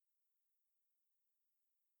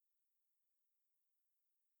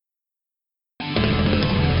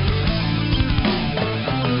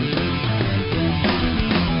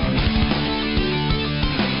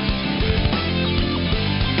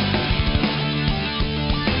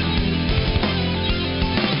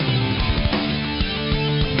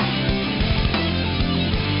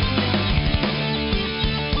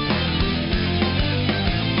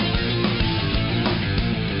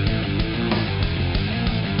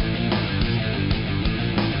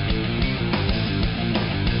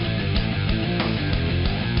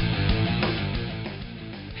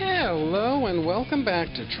welcome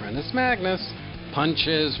back to Trentus Magnus,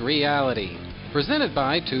 Punches Reality, presented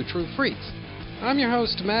by Two True Freaks. I'm your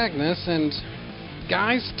host, Magnus, and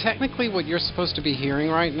guys, technically what you're supposed to be hearing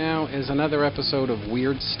right now is another episode of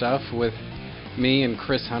Weird Stuff with me and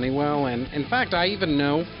Chris Honeywell, and in fact, I even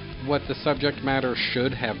know what the subject matter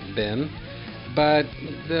should have been, but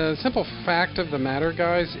the simple fact of the matter,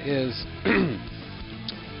 guys, is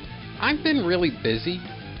I've been really busy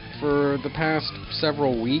for the past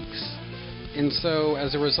several weeks, and so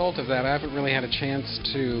as a result of that, I haven't really had a chance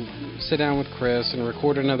to sit down with Chris and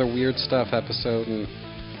record another Weird Stuff episode and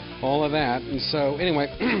all of that. And so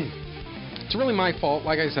anyway, it's really my fault,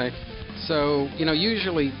 like I say. So,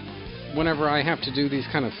 usually whenever I have to do these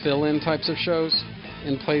kind of fill-in types of shows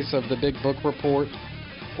in place of the Big Book Report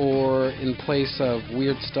or in place of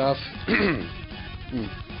Weird Stuff,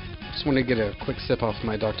 just want to get a quick sip off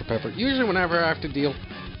my Dr. Pepper. Usually whenever I have to deal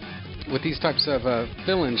with these types of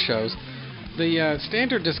fill-in shows, the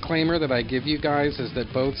standard disclaimer that I give you guys is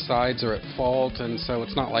that both sides are at fault, and so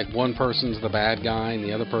it's not like one person's the bad guy and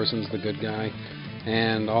the other person's the good guy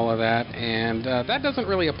and all of that, and that doesn't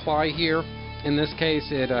really apply here. In this case,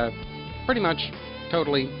 it pretty much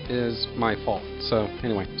totally is my fault. So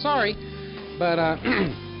anyway, sorry, but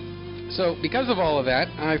so because of all of that,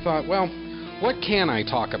 I thought, well, what can I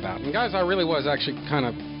talk about? And guys, I really was actually kind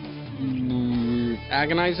of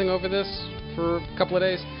agonizing over this for a couple of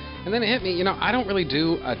days. And then it hit me, I don't really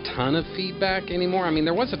do a ton of feedback anymore. I mean,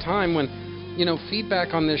 there was a time when,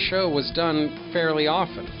 feedback on this show was done fairly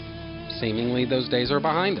often. Seemingly, those days are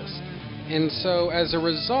behind us. And so, as a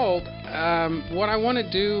result, what I want to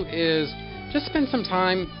do is just spend some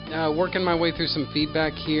time working my way through some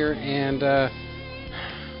feedback here and,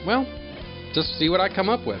 well, just see what I come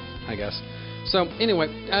up with, I guess. So, anyway,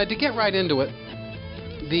 to get right into it,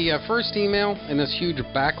 the first email in this huge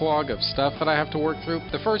backlog of stuff that I have to work through,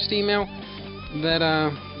 the first email that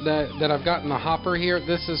I've got in the hopper here,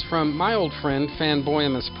 this is from my old friend,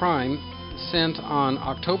 Fanboyamus Prime, sent on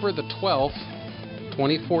October the 12th,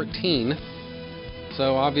 2014.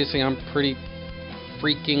 So obviously I'm pretty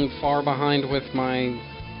freaking far behind with my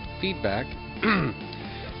feedback.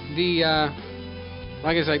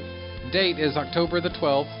 Like I said, date is October the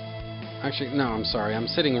 12th. Actually, no, I'm sorry. I'm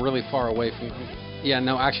sitting really far away from... Yeah,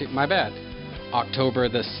 no, actually, my bad. October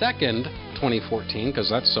the 2nd, 2014,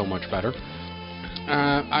 because that's so much better.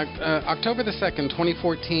 October the 2nd,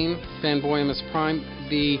 2014, Fanboyamus Prime.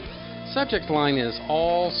 The subject line is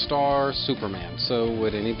All-Star Superman. So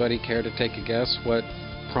would anybody care to take a guess what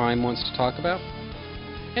Prime wants to talk about?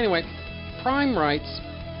 Anyway, Prime writes,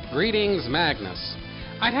 "Greetings, Magnus.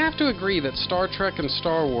 I'd have to agree that Star Trek and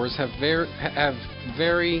Star Wars have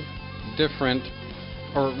very different,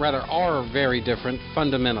 or rather are very different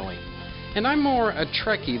fundamentally. And I'm more a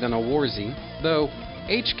Trekkie than a Warsy, though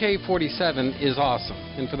HK-47 is awesome.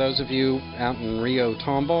 And for those of you out in Rio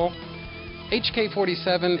Tomball,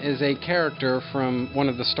 HK-47 is a character from one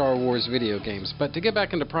of the Star Wars video games. But to get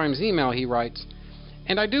back into Prime's email, he writes,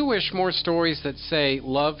 and I do wish more stories that say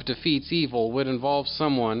love defeats evil would involve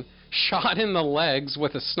someone shot in the legs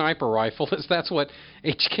with a sniper rifle, as that's what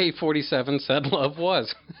HK-47 said love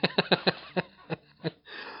was."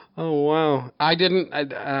 Oh, wow. I'm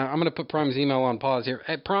going to put Prime's email on pause here.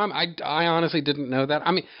 Hey, Prime, I honestly didn't know that.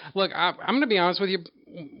 I mean, look, I'm going to be honest with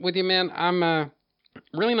you, man. I'm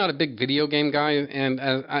really not a big video game guy, and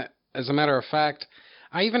as a matter of fact,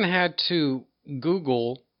 I even had to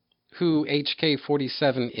Google who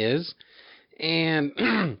HK-47 is,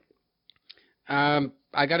 and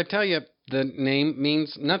I got to tell you, the name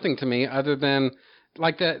means nothing to me other than,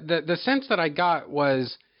 like, the sense that I got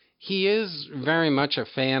was he is very much a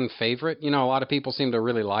fan favorite. A lot of people seem to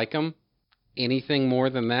really like him. Anything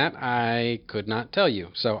more than that, I could not tell you.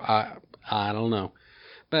 So I don't know.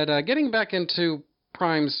 But getting back into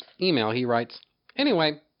Prime's email, he writes,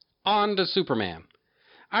 anyway, on to Superman.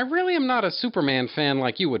 I really am not a Superman fan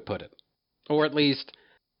like you would put it. Or at least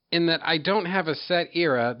in that I don't have a set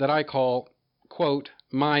era that I call, quote,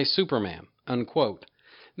 my Superman, unquote.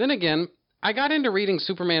 Then again, I got into reading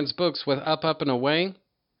Superman's books with Up, Up, and Away,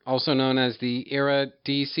 also known as the era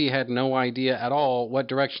DC had no idea at all what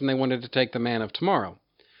direction they wanted to take the Man of Tomorrow.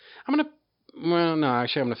 I'm going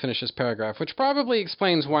to finish this paragraph, which probably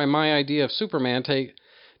explains why my idea of Superman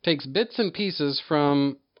takes bits and pieces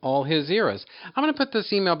from all his eras. I'm going to put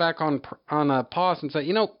this email back on pause and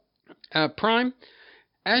say, Prime,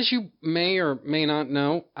 as you may or may not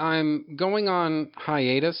know, I'm going on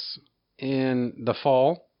hiatus in the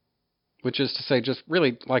fall, which is to say just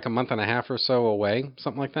really like a month and a half or so away,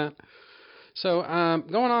 something like that. So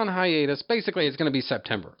going on hiatus, basically it's going to be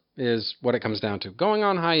September is what it comes down to. Going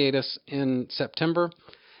on hiatus in September,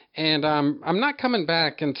 And I'm not coming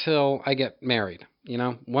back until I get married.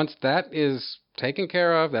 Once that is taken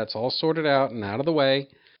care of, that's all sorted out and out of the way,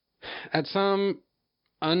 at some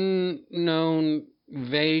unknown,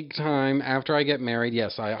 vague time after I get married,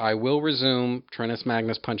 yes, I will resume Trennis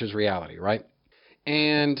Magnus Punches Reality, right?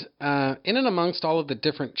 And in and amongst all of the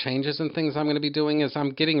different changes and things I'm going to be doing is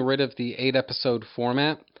I'm getting rid of the 8-episode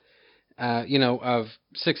format, of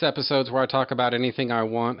 6 episodes where I talk about anything I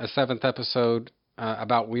want, a 7th episode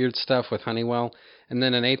about weird stuff with Honeywell, and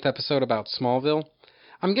then an 8th episode about Smallville.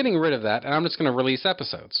 I'm getting rid of that, and I'm just going to release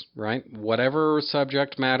episodes, right? Whatever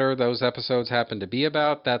subject matter those episodes happen to be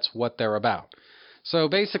about, that's what they're about. So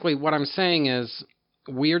basically what I'm saying is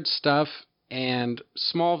weird stuff and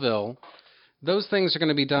Smallville, those things are going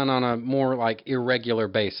to be done on a more like irregular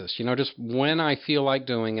basis. Just when I feel like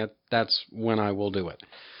doing it, that's when I will do it.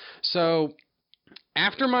 So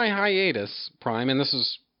after my hiatus, Prime, and this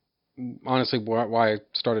is honestly why I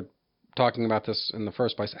started talking about this in the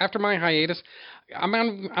first place. After my hiatus, I'm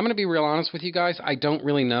going to be real honest with you guys. I don't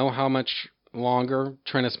really know how much longer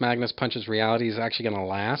Trennis Magnus Punches Reality is actually going to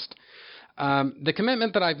last. The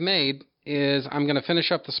commitment that I've made is I'm going to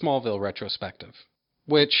finish up the Smallville retrospective,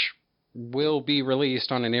 which will be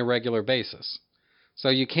released on an irregular basis. So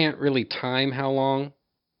you can't really time how long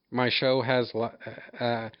my show has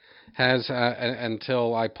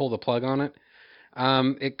until I pull the plug on it.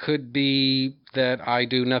 It could be that I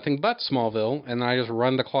do nothing but Smallville, and I just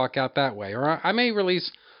run the clock out that way. Or I may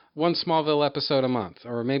release one Smallville episode a month,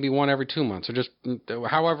 or maybe one every 2 months, or just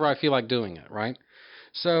however I feel like doing it, right?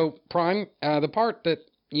 So, Prime, the part that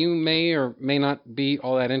you may or may not be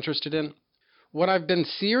all that interested in, what I've been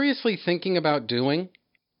seriously thinking about doing,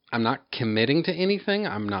 I'm not committing to anything,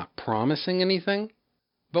 I'm not promising anything,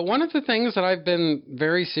 but one of the things that I've been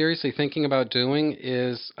very seriously thinking about doing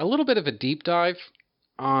is a little bit of a deep dive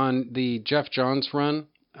on the Geoff Johns run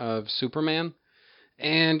of Superman,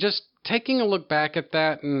 and just taking a look back at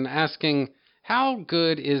that and asking, how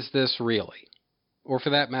good is this really? Or for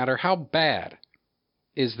that matter, how bad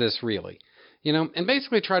is this really? And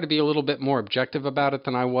basically try to be a little bit more objective about it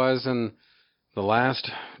than I was in the last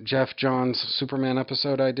Geoff Johns Superman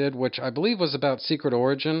episode I did, which I believe was about Secret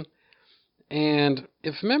Origin. And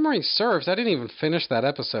if memory serves, I didn't even finish that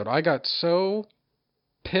episode. I got so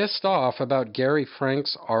pissed off about Gary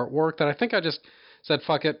Frank's artwork that I think I just said,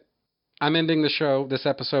 fuck it, I'm ending the show, this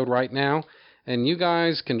episode right now, and you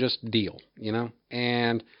guys can just deal,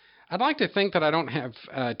 And I'd like to think that I don't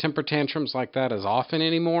have temper tantrums like that as often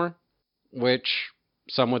anymore, which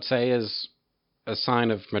some would say is a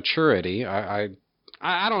sign of maturity. I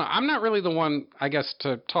don't know. I'm not really the one, I guess,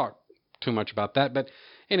 to talk too much about that, but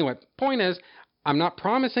anyway, point is, I'm not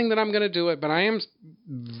promising that I'm going to do it, but I am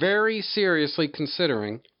very seriously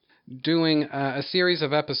considering doing a series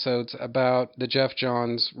of episodes about the Geoff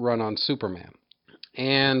Johns run on Superman.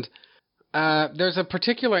 And there's a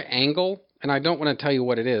particular angle, and I don't want to tell you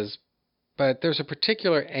what it is, but there's a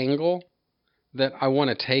particular angle that I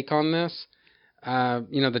want to take on this,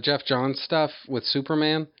 the Geoff Johns stuff with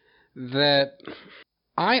Superman, that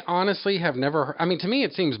I honestly have never heard. I mean, to me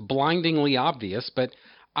it seems blindingly obvious, but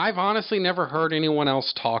I've honestly never heard anyone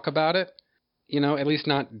else talk about it, at least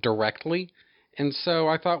not directly. And so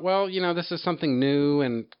I thought, well, this is something new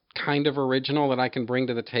and kind of original that I can bring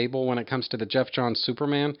to the table when it comes to the Geoff Johns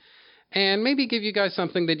Superman, and maybe give you guys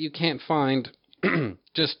something that you can't find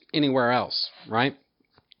just anywhere else, right?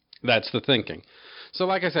 That's the thinking. So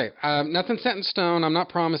like I say, nothing set in stone. I'm not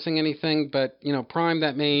promising anything, but, Prime,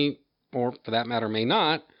 that may, or for that matter may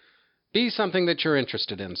not, be something that you're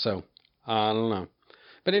interested in. So, I don't know.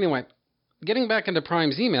 But anyway, getting back into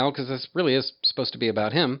Prime's email, because this really is supposed to be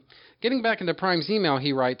about him, getting back into Prime's email,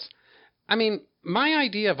 he writes, I mean, my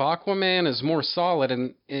idea of Aquaman is more solid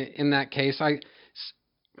in that case.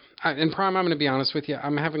 In Prime, I'm going to be honest with you,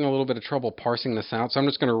 I'm having a little bit of trouble parsing this out, so I'm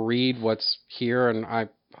just going to read what's here, and I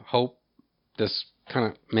hope this kind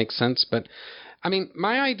of makes sense. But, I mean,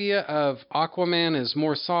 my idea of Aquaman is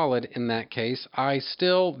more solid in that case. I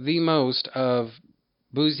still the most of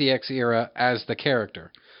Busiek's era as the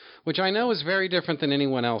character, which I know is very different than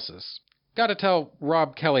anyone else's. Got to tell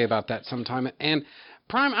Rob Kelly about that sometime. And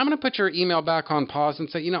Prime, I'm going to put your email back on pause and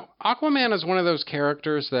say, Aquaman is one of those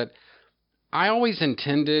characters that I always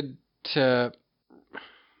intended to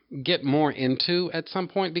get more into at some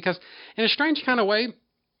point, because in a strange kind of way,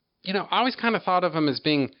 I always kind of thought of him as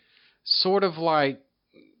being sort of like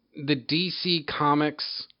the DC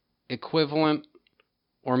Comics equivalent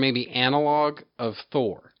or maybe analog of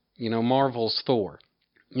Thor, Marvel's Thor,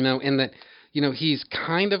 in that, he's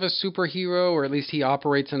kind of a superhero, or at least he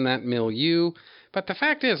operates in that milieu. But the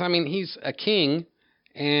fact is, I mean, he's a king,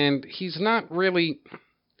 and he's not really,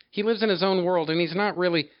 he lives in his own world, and he's not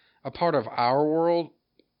really a part of our world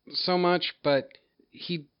so much, but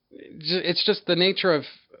it's just the nature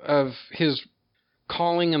of his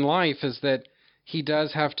calling in life is that he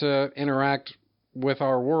does have to interact with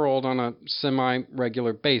our world on a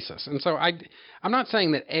semi-regular basis. And so I'm not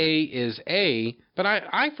saying that A is A, but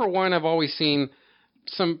I for one have always seen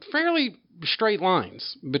some fairly straight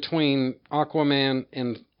lines between Aquaman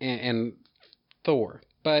and Thor.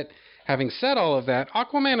 But having said all of that,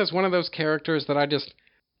 Aquaman is one of those characters that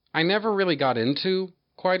I never really got into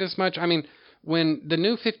quite as much. I mean, when the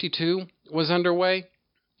New 52 was underway,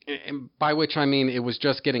 by which I mean it was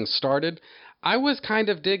just getting started, I was kind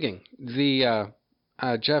of digging the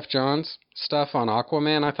Geoff Johns stuff on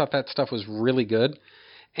Aquaman. I thought that stuff was really good.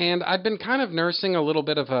 And I'd been kind of nursing a little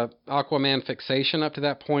bit of a Aquaman fixation up to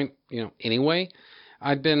that point, anyway.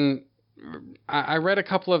 I read a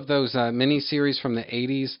couple of those miniseries from the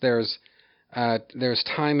 80s. There's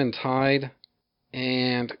Time and Tide,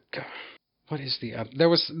 and what is there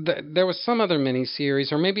was some other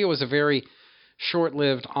miniseries, or maybe it was a very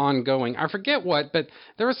short-lived ongoing. I forget what, but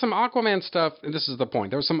there was some Aquaman stuff, and this is the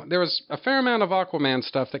point. There was a fair amount of Aquaman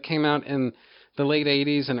stuff that came out in the late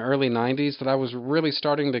 80s and early 90s that I was really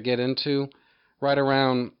starting to get into right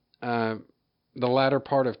around the latter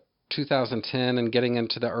part of 2010 and getting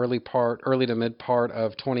into the early to mid part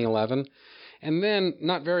of 2011. And then,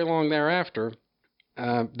 not very long thereafter,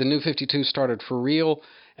 the New 52 started for real,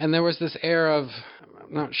 and there was this air of,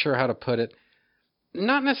 I'm not sure how to put it,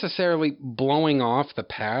 not necessarily blowing off the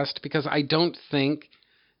past, because I don't think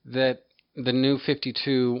that the New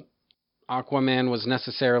 52 Aquaman was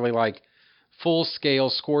necessarily like full-scale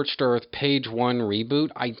scorched earth page one reboot.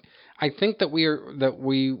 I think that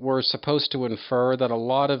we were supposed to infer that a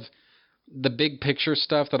lot of the big picture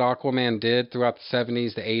stuff that Aquaman did throughout the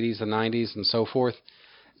 70s, the 80s, the 90s, and so forth,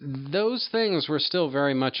 those things were still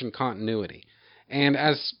very much in continuity. And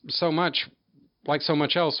as so much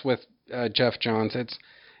else with Geoff Johns,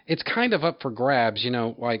 it's kind of up for grabs,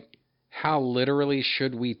 like how literally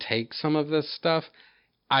should we take some of this stuff?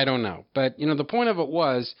 I don't know. But, the point of it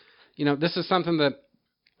was, this is something that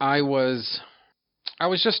I was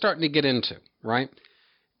just starting to get into, right?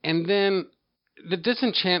 And then the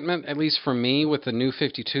disenchantment, at least for me, with the New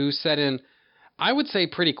 52 set in, I would say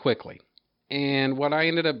pretty quickly. And what I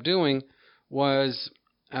ended up doing was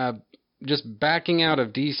just backing out of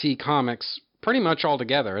DC Comics pretty much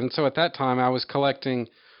altogether. And so at that time, I was collecting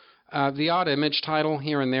the odd Image title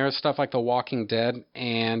here and there, stuff like The Walking Dead,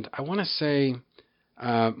 and I want to say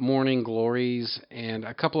Morning Glories, and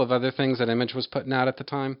a couple of other things that Image was putting out at the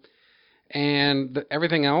time. And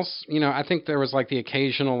everything else, I think there was like the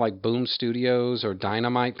occasional like Boom Studios or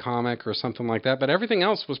Dynamite comic or something like that, but everything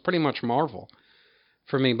else was pretty much Marvel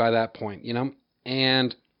for me by that point,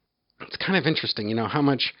 And it's kind of interesting, how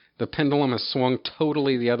much the pendulum has swung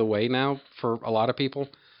totally the other way now for a lot of people.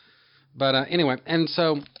 But anyway, and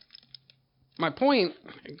so my point,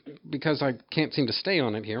 because I can't seem to stay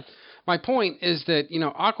on it here, my point is that,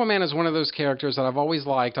 Aquaman is one of those characters that I've always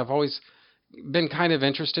liked. I've always been kind of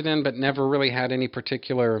interested in, but never really had any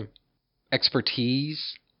particular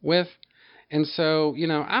expertise with. And so,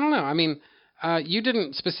 I don't know. I mean, you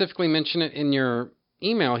didn't specifically mention it in your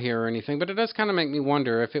email here or anything, but it does kind of make me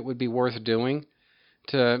wonder if it would be worth doing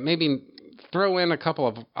to maybe throw in a couple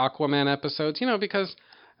of Aquaman episodes, because,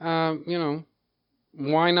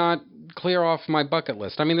 why not clear off my bucket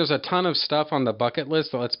list? I mean, there's a ton of stuff on the bucket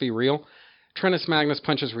list, so let's be real. Trentus Magnus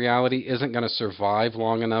Punches Reality isn't going to survive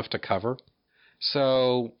long enough to cover.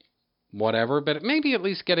 So, whatever. But maybe at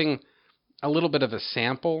least getting a little bit of a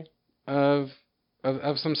sample of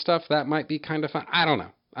some stuff, that might be kind of fun. I don't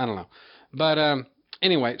know. But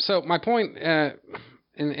anyway, so my point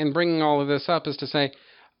in bringing all of this up is to say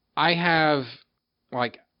I have,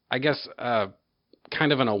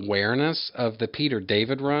 kind of an awareness of the Peter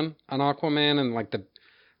David run on Aquaman and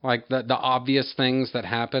the obvious things that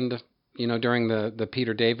happened, during the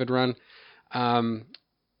Peter David run.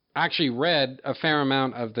 I actually read a fair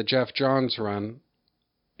amount of the Geoff Johns run,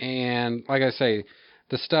 and like I say,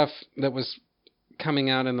 the stuff that was coming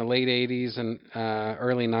out in the late 80s and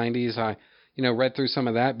early 90s, I read through some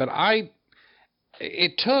of that, but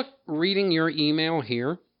it took reading your email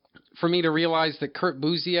here for me to realize that Kurt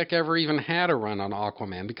Busiek ever even had a run on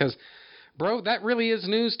Aquaman, because, bro, that really is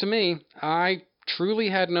news to me. I truly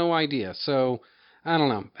had no idea. So, I don't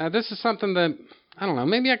know. This is something that, I don't know,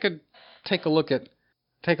 maybe I could take a look at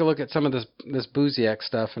some of this Busiek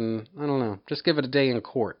stuff, and I don't know, just give it a day in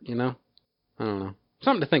court, I don't know.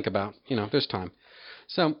 Something to think about, there's time.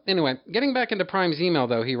 So, anyway, getting back into Prime's email,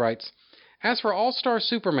 though, he writes, as for All-Star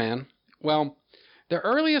Superman, well, The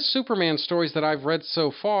earliest Superman stories that I've read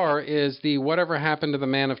so far is the Whatever Happened to the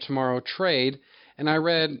Man of Tomorrow trade, and I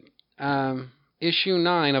read issue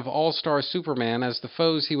 9 of All-Star Superman as the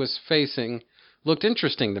foes he was facing looked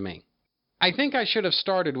interesting to me. I think I should have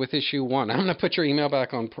started with issue 1. I'm going to put your email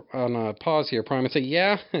back on pause here, Prime, and say,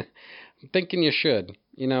 yeah, I'm thinking you should.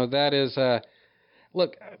 That is,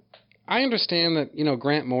 look, I understand that,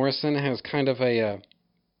 Grant Morrison has kind of a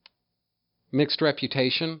mixed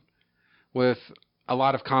reputation with a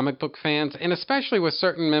lot of comic book fans, and especially with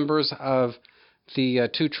certain members of the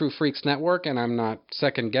Two True Freaks Network, and I'm not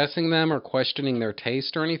second-guessing them or questioning their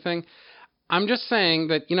taste or anything. I'm just saying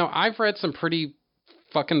that, I've read some pretty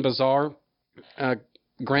fucking bizarre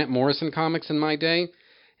Grant Morrison comics in my day,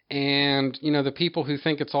 and, the people who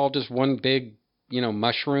think it's all just one big,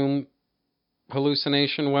 mushroom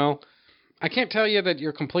hallucination, well, I can't tell you that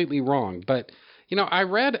you're completely wrong, but, I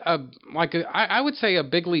read I would say a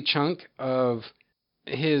bigly chunk of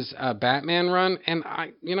his Batman run, and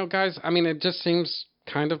guys, it just seems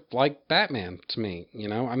kind of like Batman to me,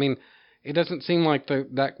 it doesn't seem like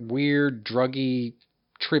that weird, druggy,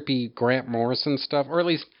 trippy Grant Morrison stuff, or at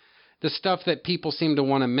least the stuff that people seem to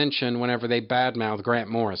want to mention whenever they badmouth Grant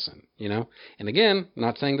Morrison, And again,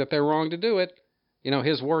 not saying that they're wrong to do it.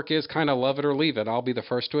 His work is kind of love it or leave it. I'll be the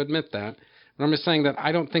first to admit that. But I'm just saying that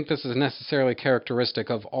I don't think this is necessarily characteristic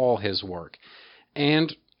of all his work.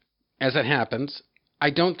 And as it happens, I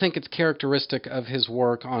don't think it's characteristic of his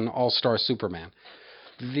work on All-Star Superman.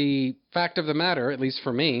 The fact of the matter, at least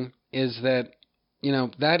for me, is that,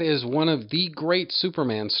 that is one of the great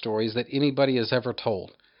Superman stories that anybody has ever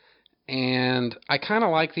told. And I kind of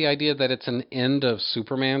like the idea that it's an end of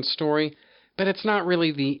Superman story, but it's not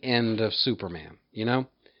really the end of Superman,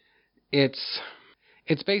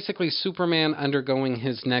 It's basically Superman undergoing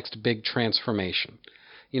his next big transformation.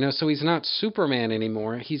 So he's not Superman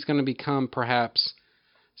anymore. He's going to become perhaps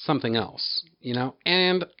something else,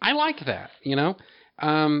 And I like that,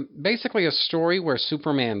 Basically a story where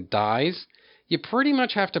Superman dies, you pretty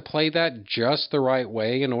much have to play that just the right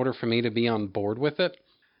way in order for me to be on board with it.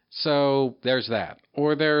 So there's that.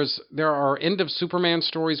 Or there are end of Superman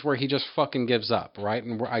stories where he just fucking gives up, right?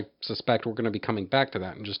 And I suspect we're going to be coming back to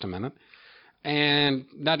that in just a minute. And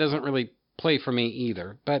that doesn't really play for me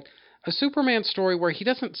either. But a Superman story where he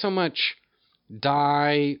doesn't so much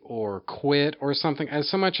die or quit or something, as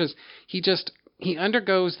so much as he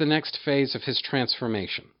undergoes the next phase of his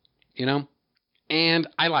transformation, And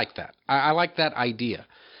I like that. I like that idea,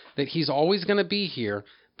 that he's always going to be here,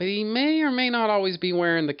 but he may or may not always be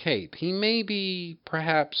wearing the cape. He may be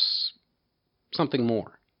perhaps something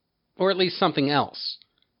more, or at least something else,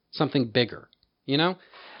 something bigger,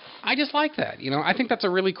 I just like that, I think that's a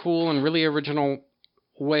really cool and really original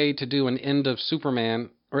way to do an end of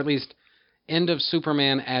Superman, or at least end of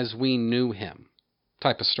Superman as we knew him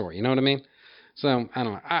type of story, you know what I mean? So, I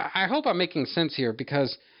don't know. I hope I'm making sense here,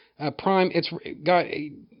 because Prime,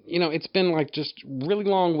 it's been like just really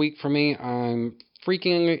long week for me. I'm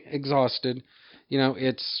freaking exhausted.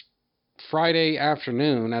 It's Friday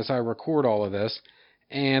afternoon as I record all of this,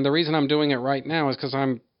 and the reason I'm doing it right now is because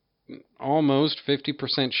I'm almost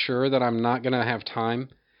 50% sure that I'm not going to have time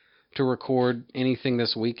to record anything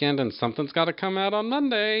this weekend, and something's got to come out on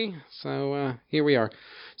Monday. So here we are.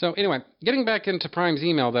 So anyway, getting back into Prime's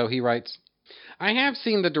email, though, he writes, I have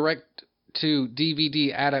seen the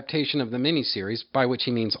direct-to-DVD adaptation of the miniseries, by which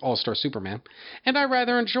he means All-Star Superman, and I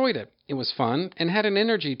rather enjoyed it. It was fun and had an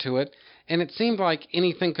energy to it, and it seemed like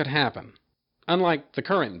anything could happen. Unlike the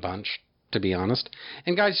current bunch, to be honest.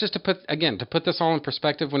 And guys, just to put this all in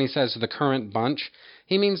perspective, when he says the current bunch,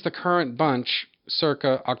 he means the current bunch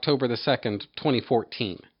circa October the 2nd,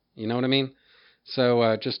 2014. You know what I mean?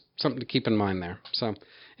 So just something to keep in mind there. So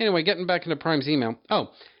anyway, getting back into Prime's email.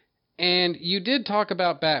 Oh, and you did talk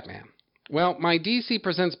about Batman. Well, my DC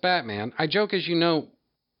Presents Batman, I joke as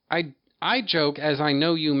I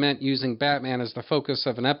know you meant using Batman as the focus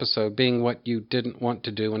of an episode being what you didn't want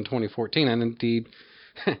to do in 2014, and indeed,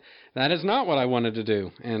 that is not what I wanted to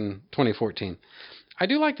do in 2014. I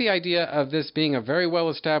do like the idea of this being a very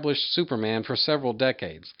well-established Superman for several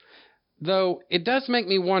decades, though it does make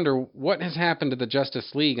me wonder what has happened to the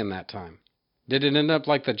Justice League in that time. Did it end up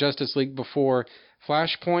like the Justice League before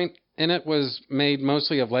Flashpoint, and it was made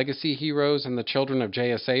mostly of legacy heroes and the children of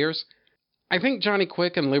JSAers? I think Johnny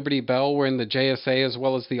Quick and Liberty Bell were in the JSA as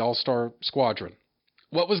well as the All-Star Squadron.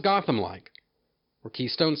 What was Gotham like? Or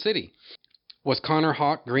Keystone City? Was Connor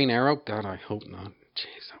Hawk Green Arrow? God, I hope not.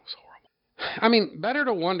 Jeez, that was horrible. I mean, better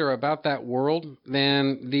to wonder about that world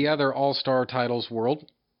than the other All-Star titles world.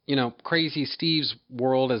 Crazy Steve's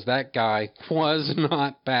world as that guy was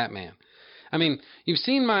not Batman. I mean, you've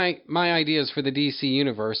seen my ideas for the DC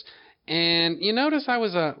universe, and you notice I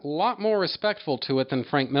was a lot more respectful to it than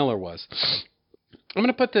Frank Miller was. I'm going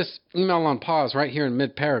to put this email on pause right here in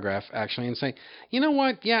mid-paragraph, actually, and say, you know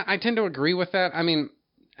what? Yeah, I tend to agree with that. I mean,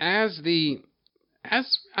 I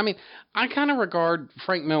kind of regard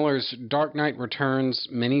Frank Miller's Dark Knight Returns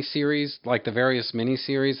miniseries, like the various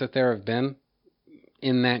miniseries that there have been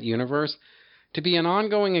in that universe, to be an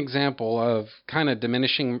ongoing example of kind of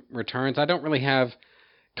diminishing returns. I don't really have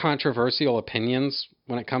controversial opinions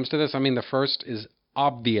when it comes to this. I mean, the first is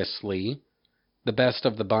obviously the best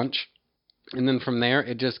of the bunch. And then from there,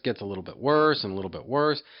 it just gets a little bit worse and a little bit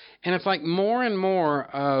worse. And it's like more and more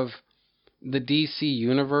of the DC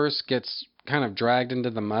universe gets kind of dragged into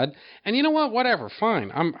the mud. And you know what? Whatever,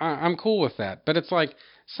 fine. I'm cool with that. But it's like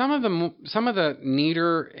some of the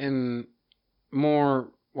neater and more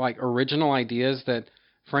like original ideas that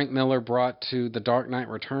Frank Miller brought to The Dark Knight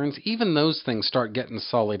Returns, even those things start getting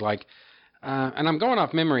sullied. Like, and I'm going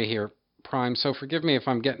off memory here, Prime, so forgive me if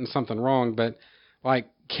I'm getting something wrong, but like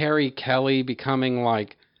Carrie Kelly becoming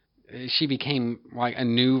like, she became like a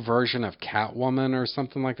new version of Catwoman or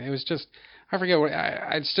something like that. It was just, I forget what,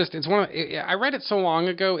 it's one of, I read it so long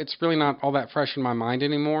ago, it's really not all that fresh in my mind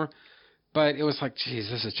anymore. But it was like, geez,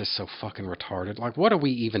 this is just so fucking retarded. Like, what are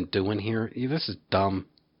we even doing here? This is dumb.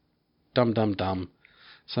 Dumb.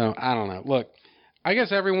 So, I don't know. Look, I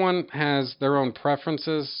guess everyone has their own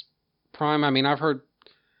preferences, Prime. I mean, I've heard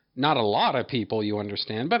not a lot of people, you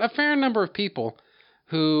understand, but a fair number of people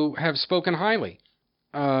who have spoken highly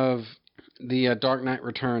of the Dark Knight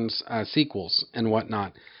Returns sequels and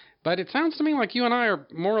whatnot. But it sounds to me like you and I are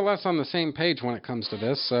more or less on the same page when it comes to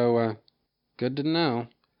this, so good to know.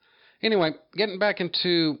 Anyway, getting back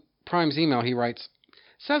into Prime's email, he writes,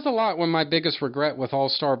 says a lot when my biggest regret with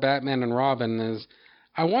All-Star Batman and Robin is,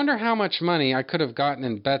 I wonder how much money I could have gotten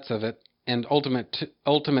in bets of it and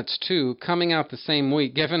Ultimates 2 coming out the same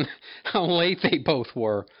week, given how late they both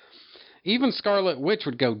were. Even Scarlet Witch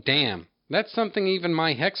would go, damn, that's something even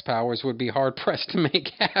my hex powers would be hard-pressed to make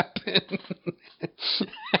happen.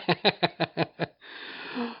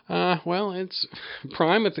 Well, it's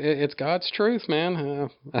Prime. It's God's truth, man.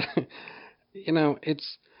 You know,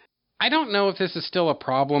 I don't know if this is still a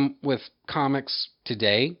problem with comics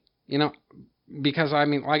today. You know, because I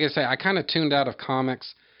mean, like I say, I kind of tuned out of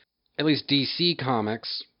comics, at least DC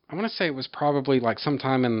comics. I want to say it was probably like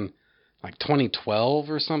sometime in like 2012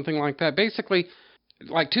 or something like that. Basically,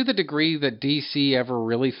 like to the degree that DC ever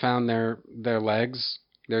really found their legs,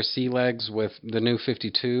 their sea legs with the New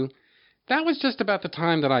 52. That was just about the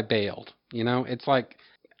time that I bailed. You know, it's like,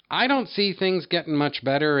 I don't see things getting much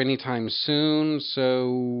better anytime soon,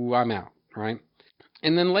 so I'm out, right?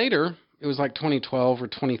 And then later, it was like 2012 or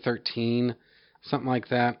 2013, something like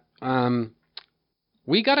that,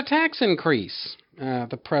 we got a tax increase.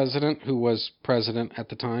 The president, who was president at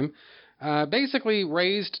the time, basically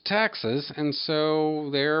raised taxes, and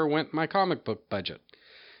so there went my comic book budget.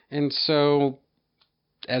 And so,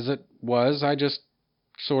 as it was, I just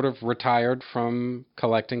sort of retired from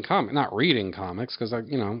collecting comics, not reading comics, because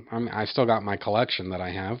I still got my collection that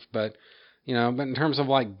I have, but in terms of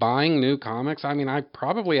like buying new comics, I mean, I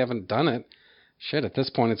probably haven't done it. Shit, at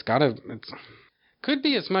this point, it's could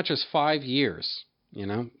be as much as 5 years,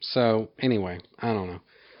 So anyway, I don't know.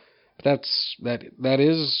 But that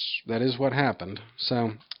is what happened.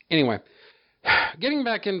 So anyway, getting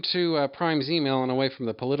back into Prime's email and away from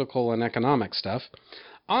the political and economic stuff,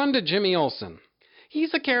 on to Jimmy Olsen.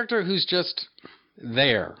 He's a character who's just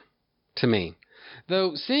there to me.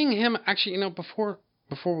 Though seeing him, actually, before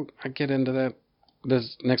I get into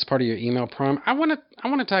this next part of your email, Prime, I want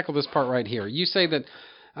to tackle this part right here. You say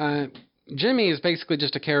that Jimmy is basically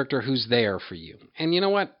just a character who's there for you. And you know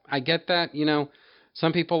what? I get that.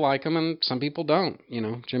 Some people like him and some people don't,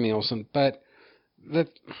 Jimmy Olsen. But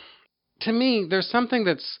to me, there's something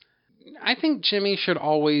I think Jimmy should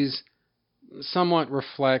always somewhat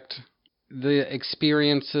reflect the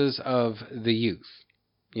experiences of the youth,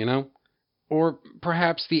 or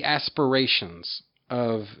perhaps the aspirations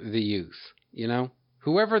of the youth,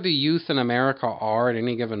 whoever the youth in America are at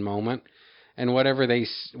any given moment, and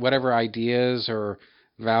whatever ideas or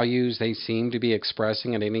values they seem to be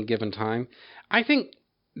expressing at any given time. I think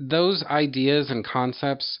those ideas and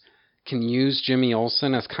concepts can use Jimmy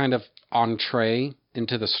Olsen as kind of entree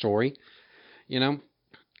into the story,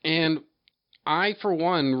 and I, for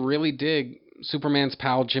one, really dig Superman's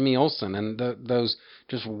pal Jimmy Olsen and those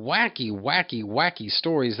just wacky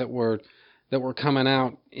stories that were coming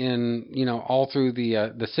out in all through the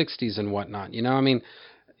 60s and whatnot. I mean,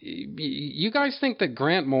 you guys think that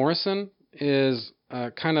Grant Morrison is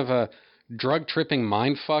kind of a drug-tripping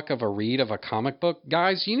mindfuck of a read of a comic book,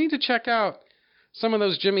 guys, you need to check out some of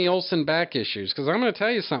those Jimmy Olsen back issues, because I'm going to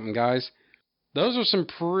tell you something, guys. Those are some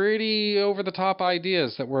pretty over-the-top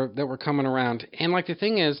ideas that were coming around. And like the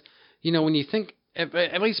thing is, when you think,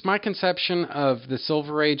 at least my conception of the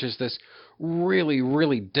Silver Age is this really,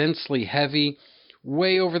 really densely heavy,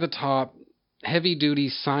 way over-the-top, heavy-duty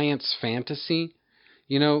science fantasy,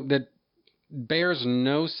 that bears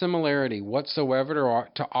no similarity whatsoever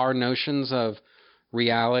to our notions of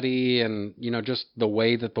reality and, just the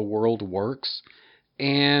way that the world works.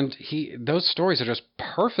 And those stories are just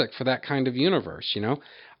perfect for that kind of universe,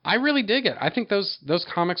 I really dig it. I think those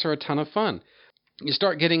comics are a ton of fun. You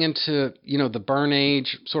start getting into, the Burn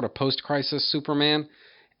Age, sort of post-crisis Superman,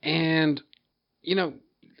 and,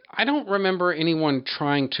 I don't remember anyone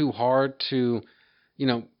trying too hard to,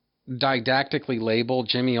 didactically label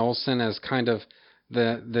Jimmy Olsen as kind of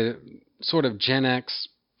the sort of Gen X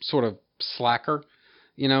sort of slacker,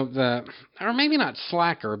 or maybe not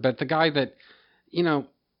slacker, but the guy that,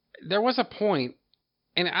 there was a point,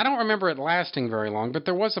 and I don't remember it lasting very long, but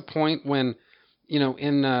there was a point when,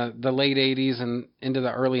 in the late 80s and into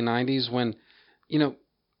the early 90s when,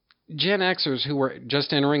 Gen Xers who were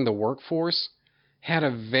just entering the workforce had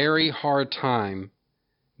a very hard time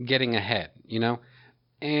getting ahead,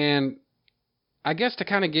 And I guess to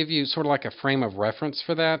kind of give you sort of like a frame of reference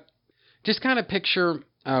for that, just kind of picture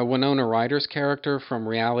Winona Ryder's character from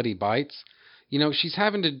Reality Bites. She's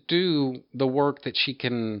having to do the work that she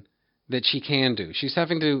can do. She's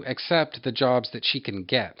having to accept the jobs that she can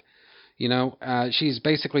get. She's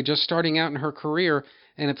basically just starting out in her career,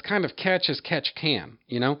 and it's kind of catch as catch can,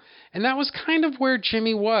 And that was kind of where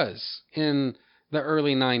Jimmy was in the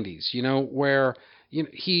early 90s, where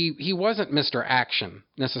he wasn't Mr. Action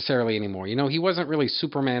necessarily anymore. He wasn't really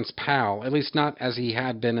Superman's pal, at least not as he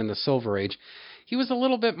had been in the Silver Age. He was a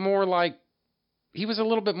little bit more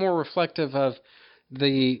reflective of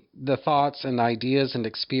the thoughts and ideas and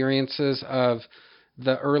experiences of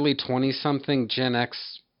the early 20-something Gen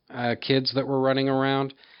X kids that were running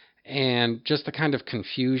around, and just the kind of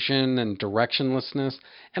confusion and directionlessness.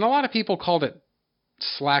 And a lot of people called it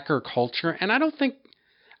slacker culture, and I don't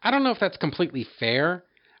know if that's completely fair.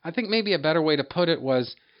 I think maybe a better way to put it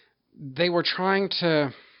was they were trying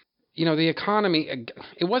to, the economy,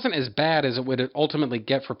 it wasn't as bad as it would ultimately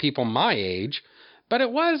get for people my age, but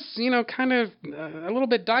it was, kind of a little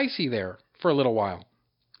bit dicey there for a little while,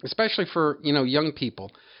 especially for, young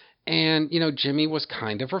people. And, Jimmy was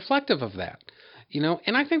kind of reflective of that,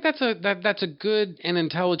 and I think that's a good and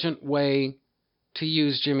intelligent way to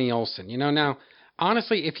use Jimmy Olsen. Now,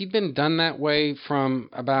 honestly, if he'd been done that way from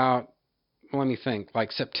about, let me think,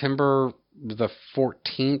 like September the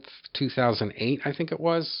 14th, 2008, I think it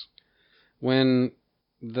was, when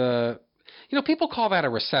people call that a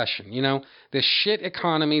recession, this shit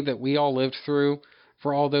economy that we all lived through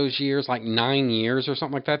for all those years, like 9 years or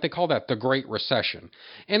something like that. They call that the Great Recession.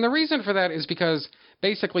 And the reason for that is because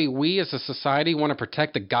basically we as a society want to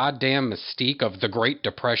protect the goddamn mystique of the Great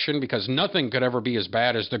Depression, because nothing could ever be as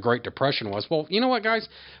bad as the Great Depression was. Well, you know what, guys?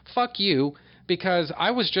 Fuck you, because I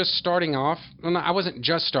was just starting off. Well, no, I wasn't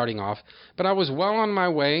just starting off, but I was well on my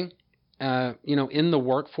way, in the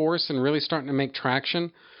workforce and really starting to make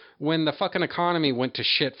traction when the fucking economy went to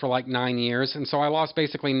shit for like 9 years. And so I lost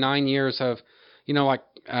basically 9 years of,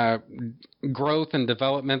 growth and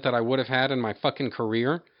development that I would have had in my fucking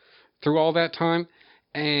career through all that time.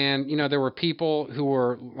 And, there were people who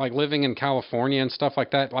were like living in California and stuff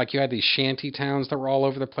like that. Like you had these shanty towns that were all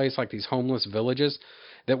over the place, like these homeless villages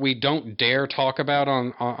that we don't dare talk about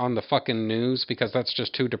on the fucking news because that's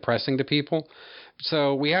just too depressing to people.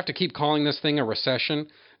 So we have to keep calling this thing a recession.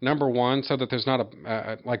 Number one, so that there's not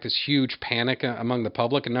like this huge panic among the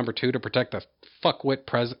public, and number two, to protect the fuckwit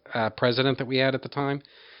president that we had at the time.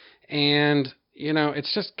 And,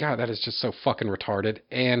 it's just, God, that is just so fucking retarded.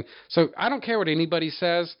 And so I don't care what anybody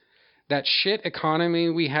says. That shit economy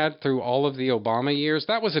we had through all of the Obama years,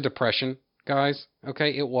 that was a depression, guys.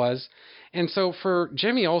 Okay, it was. And so for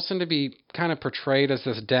Jimmy Olsen to be kind of portrayed as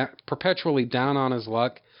this perpetually down on his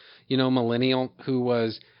luck, millennial who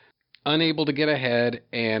was unable to get ahead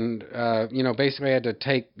and, basically had to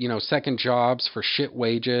take, second jobs for shit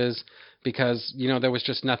wages because, there was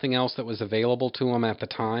just nothing else that was available to him at the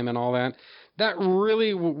time and all that. That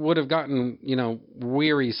really would have gotten,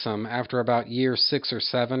 wearisome after about year 6 or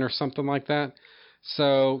 7 or something like that.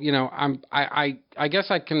 So, I guess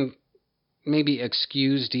I can maybe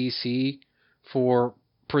excuse DC for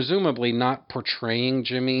presumably not portraying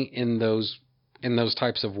Jimmy in those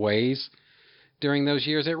types of ways during those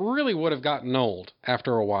years. It really would have gotten old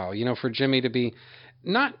after a while, for Jimmy to be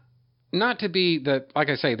not not to be the, like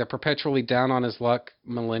I say, the perpetually down on his luck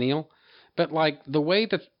millennial, but like the way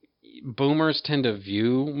that boomers tend to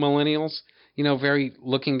view millennials, very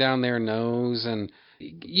looking down their nose. And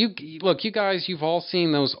you look, you guys, you've all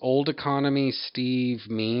seen those old economy Steve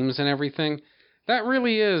memes and everything. That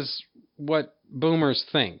really is what boomers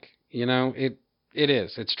think. It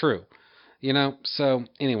is. It's true. So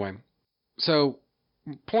anyway, so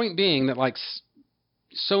point being that like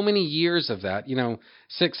so many years of that,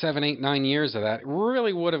 6, 7, 8, 9 years of that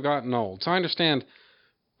really would have gotten old. So I understand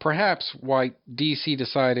perhaps why DC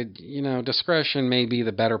decided, discretion may be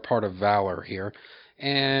the better part of valor here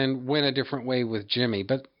and went a different way with Jimmy.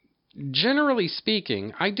 But generally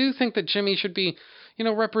speaking, I do think that Jimmy should be,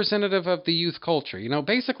 representative of the youth culture.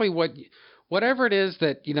 Basically whatever it is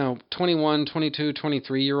that, 21, 22,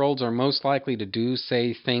 23-year-olds are most likely to do,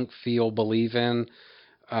 say, think, feel, believe in,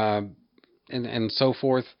 and so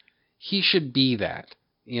forth, he should be that,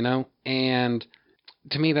 and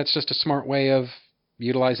to me, that's just a smart way of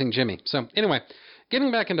utilizing Jimmy. So anyway,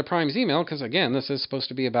 getting back into Prime's email, because again, this is supposed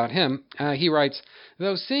to be about him, he writes,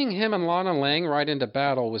 though seeing him and Lana Lang ride into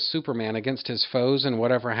battle with Superman against his foes and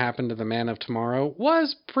whatever happened to the Man of Tomorrow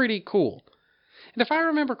was pretty cool. And if I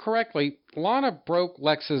remember correctly, Lana broke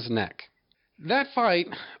Lex's neck. That fight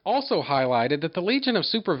also highlighted that the Legion of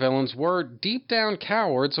Supervillains were deep down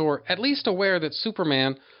cowards, or at least aware that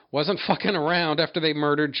Superman wasn't fucking around after they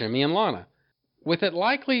murdered Jimmy and Lana. With it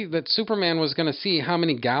likely that Superman was going to see how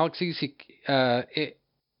many galaxies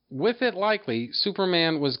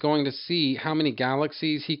Superman was going to see how many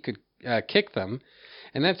galaxies he could kick them,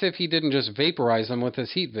 and that's if he didn't just vaporize them with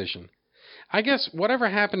his heat vision. I guess whatever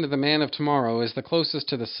happened to the Man of Tomorrow is the closest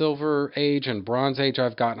to the Silver Age and Bronze Age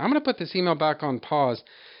I've gotten. I'm going to put this email back on pause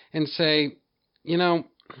and say,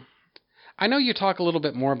 I know you talk a little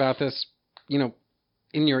bit more about this, in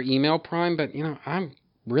your email, Prime, but, I'm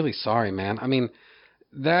really sorry, man. I mean,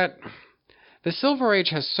 the Silver Age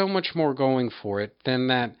has so much more going for it than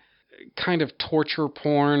that kind of torture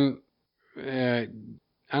porn, I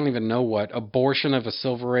don't even know what, abortion of a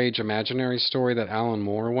Silver Age imaginary story that Alan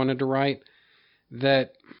Moore wanted to write.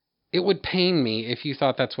 That it would pain me if you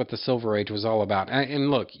thought that's what the Silver Age was all about.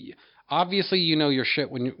 And look, obviously you know your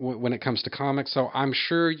shit when it comes to comics, so I'm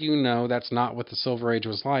sure that's not what the Silver Age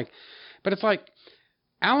was like. But it's like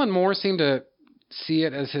Alan Moore seemed to see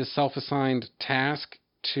it as his self-assigned task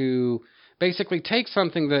to basically take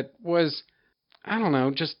something that was, I don't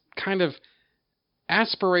know, just kind of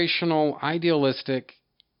aspirational, idealistic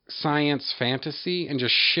science fantasy and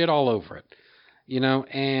just shit all over it.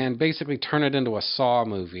 And basically turn it into a Saw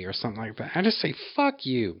movie or something like that. I just say, fuck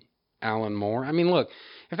you, Alan Moore. I mean, look,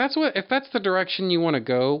 if that's the direction you want to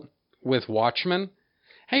go with Watchmen,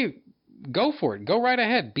 hey, go for it. Go right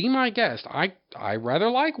ahead. Be my guest. I rather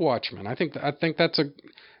like Watchmen. I think that's the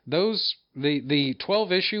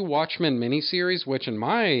 12-issue Watchmen miniseries, which in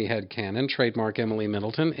my headcanon, trademark Emily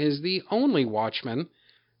Middleton, is the only Watchmen.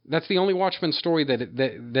 That's the only Watchmen story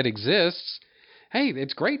that exists. Hey,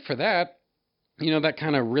 it's great for that. That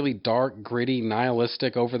kind of really dark, gritty,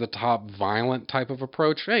 nihilistic, over-the-top, violent type of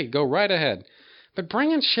approach. Hey, go right ahead. But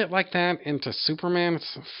bringing shit like that into Superman,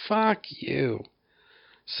 it's fuck you.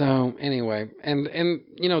 So, anyway, and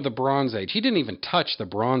the Bronze Age. He didn't even touch the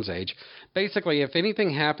Bronze Age. Basically, if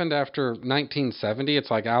anything happened after 1970, it's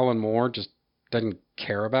like Alan Moore just doesn't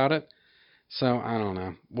care about it. So, I don't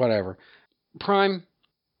know. Whatever. Prime,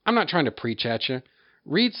 I'm not trying to preach at you.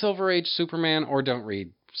 Read Silver Age Superman or don't read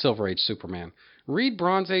Silver Age Superman. Read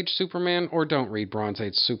Bronze Age Superman or don't read Bronze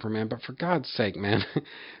Age Superman. But for God's sake, man,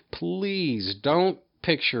 please don't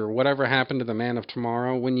picture whatever happened to the Man of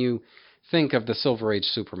Tomorrow when you think of the Silver Age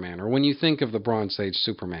Superman or when you think of the Bronze Age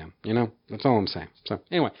Superman. That's all I'm saying. So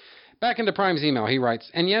anyway, back into Prime's email. He writes,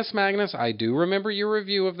 and yes, Magnus, I do remember your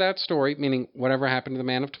review of that story, meaning whatever happened to the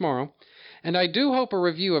Man of Tomorrow. And I do hope a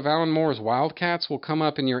review of Alan Moore's Wildcats will come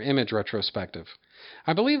up in your Image retrospective.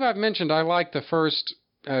 I believe I've mentioned I like the first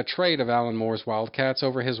trade of Alan Moore's Wildcats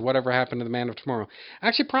over his Whatever Happened to the Man of Tomorrow.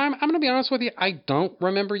 Actually, Prime, I'm going to be honest with you. I don't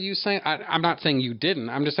remember you saying... I'm not saying you didn't.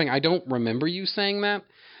 I'm just saying I don't remember you saying that.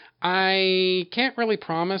 I can't really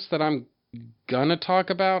promise that I'm going to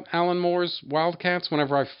talk about Alan Moore's Wildcats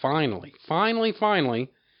whenever I finally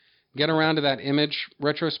get around to that Image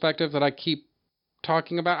retrospective that I keep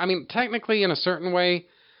talking about. I mean, technically, in a certain way,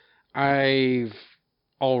 I've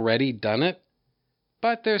already done it.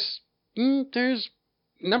 But there's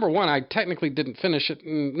number one, I technically didn't finish it.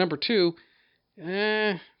 And number two,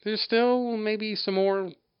 there's still maybe some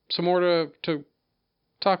more to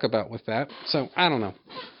talk about with that. So I don't know,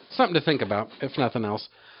 something to think about, if nothing else.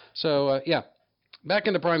 So yeah, back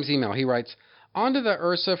into Prime's email. He writes, On to the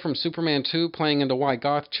Ursa from Superman 2 playing into why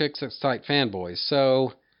goth chicks excite fanboys.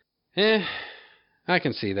 So, I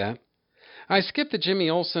can see that. I skipped the Jimmy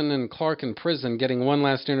Olsen and Clark in prison getting one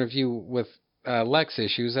last interview with Lex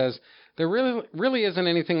issues, as there really isn't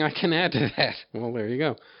anything I can add to that. Well, there you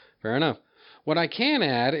go. Fair enough. What I can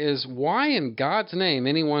add is why in God's name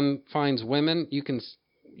anyone finds women you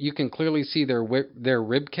can clearly see their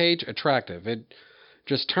rib cage attractive. It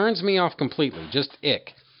just turns me off completely. Just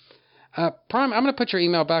ick. Prime, I'm going to put your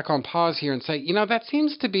email back on pause here and say, that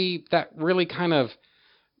seems to be that really kind of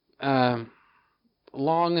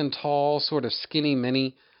long and tall, sort of skinny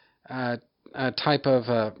mini type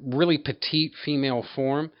of really petite female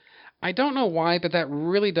form. I don't know why, but that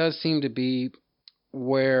really does seem to be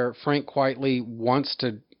where Frank Quitely wants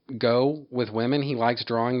to go with women. He likes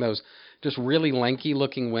drawing those just really lanky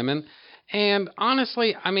looking women. And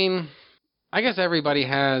honestly, I mean, I guess everybody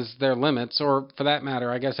has their limits, or for that matter,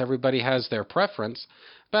 I guess everybody has their preference.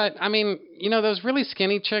 But I mean, those really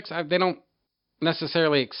skinny chicks, they don't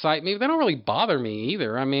necessarily excite me. They don't really bother me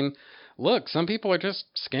either. I mean, look, some people are just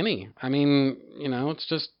skinny. I mean, it's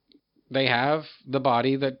just they have the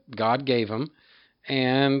body that God gave them,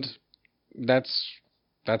 and that's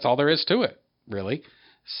all there is to it, really.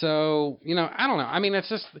 So, I don't know. I mean, it's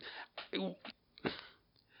just,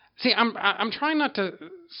 see, I'm trying not to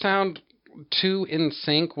sound too in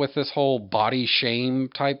sync with this whole body shame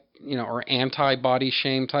type, or anti-body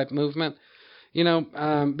shame type movement,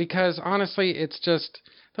 because honestly, it's just,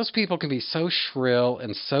 those people can be so shrill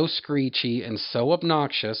and so screechy and so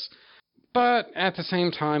obnoxious, but at the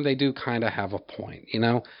same time, they do kind of have a point,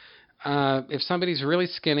 If somebody's really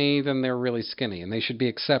skinny, then they're really skinny, and they should be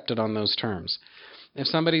accepted on those terms. If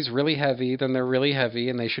somebody's really heavy, then they're really heavy,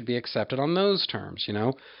 and they should be accepted on those terms,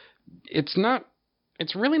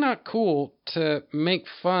 It's really not cool to make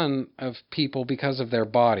fun of people because of their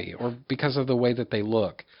body or because of the way that they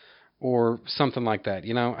look or something like that,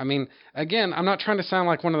 I mean, again, I'm not trying to sound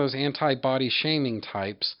like one of those anti-body shaming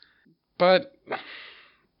types, but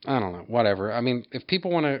I don't know, whatever. I mean, if people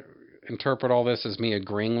want to interpret all this as me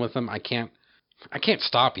agreeing with them, I can't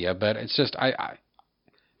stop you, but it's just, I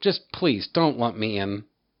just please don't lump me in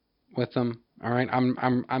with them. All right.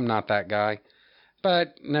 I'm not that guy,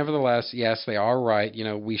 but nevertheless, yes, they are right.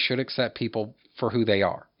 We should accept people for who they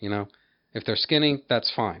are. If they're skinny,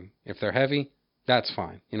 that's fine. If they're heavy, that's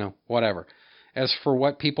fine. Whatever. As for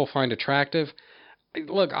what people find attractive,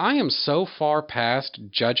 look, I am so far past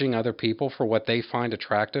judging other people for what they find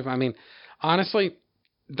attractive. I mean, honestly,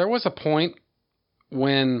 there was a point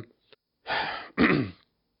when I'm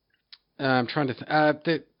trying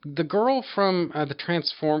to the girl from the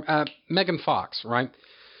Transform Megan Fox, right?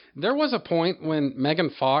 There was a point when Megan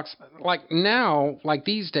Fox, like now, like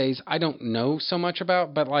these days, I don't know so much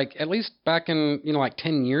about, but like at least back in, like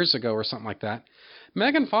 10 years ago or something like that,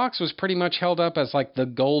 Megan Fox was pretty much held up as like the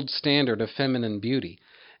gold standard of feminine beauty.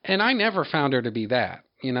 And I never found her to be that,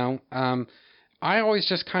 I always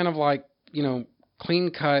just kind of like,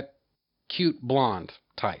 clean cut, cute blonde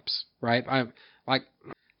types, right? I like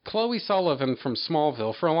Chloe Sullivan from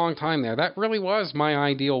Smallville for a long time there. That really was my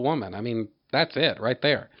ideal woman. I mean, that's it right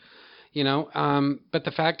there. But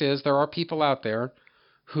the fact is there are people out there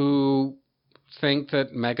who think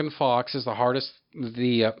that Megan Fox is the hottest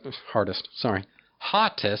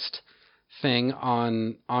thing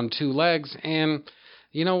on two legs. And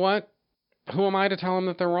you know what? Who am I to tell them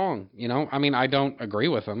that they're wrong? I mean, I don't agree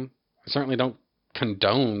with them. I certainly don't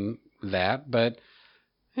condone that, but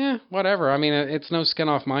whatever. I mean, it's no skin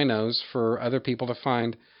off my nose for other people to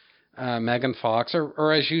find Megan Fox,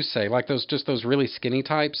 or as you say, like those really skinny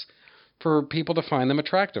types, for people to find them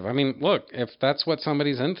attractive. I mean, look, if that's what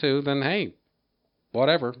somebody's into, then hey,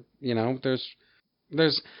 whatever.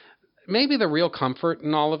 There's maybe the real comfort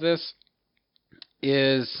in all of this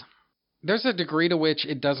is there's a degree to which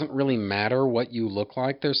it doesn't really matter what you look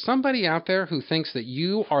like. There's somebody out there who thinks that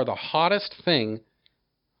you are the hottest thing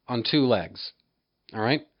on two legs. All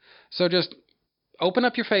right? So just open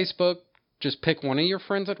up your Facebook, just pick one of your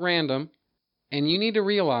friends at random, and you need to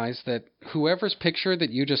realize that whoever's picture that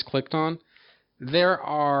you just clicked on, there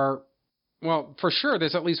are, well, for sure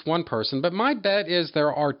there's at least one person, but my bet is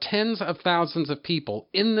there are tens of thousands of people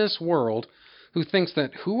in this world who thinks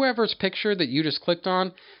that whoever's picture that you just clicked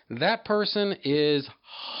on, that person is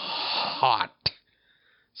hot.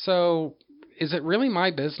 So is it really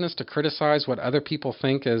my business to criticize what other people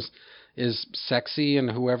think is sexy and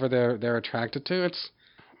whoever they're attracted to? It's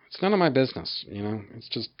none of my business,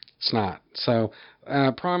 it's not. So,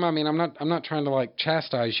 Prime, I mean, I'm not trying to like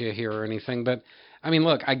chastise you here or anything, but I mean,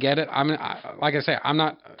 look, I get it. Like I say, I'm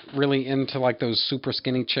not really into like those super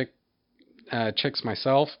skinny chicks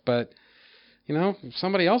myself, but if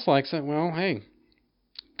somebody else likes it, well, hey,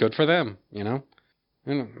 good for them,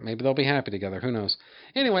 maybe they'll be happy together. Who knows?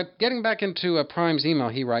 Anyway, getting back into Prime's email,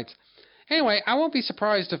 he writes, anyway, I won't be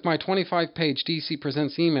surprised if my 25-page DC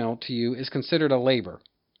Presents email to you is considered a labor.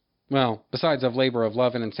 Well, besides of labor of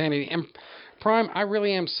love and insanity. And Prime, I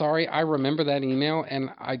really am sorry. I remember that email, and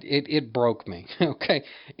it broke me. Okay,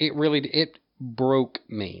 it broke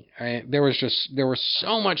me. There was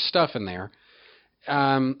so much stuff in there.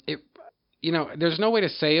 There's no way to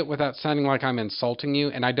say it without sounding like I'm insulting you,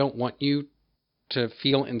 and I don't want you to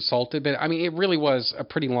feel insulted. But I mean, it really was a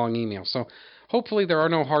pretty long email. So hopefully there are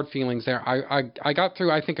no hard feelings there. I got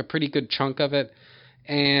through, I think, a pretty good chunk of it,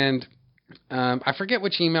 and I forget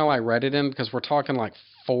which email I read it in, because we're talking like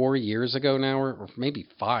 4 years ago now, or maybe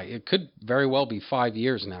 5. It could very well be 5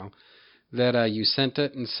 years now that you sent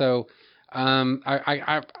it. And so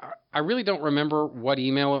I really don't remember what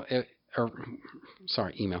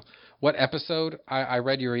what episode I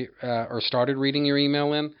read your or started reading your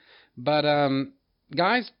email in. But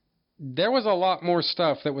guys, there was a lot more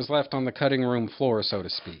stuff that was left on the cutting room floor, so to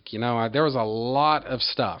speak. There was a lot of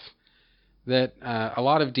stuff. A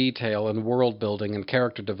lot of detail and world building and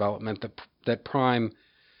character development that Prime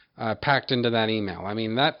packed into that email. I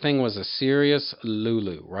mean, that thing was a serious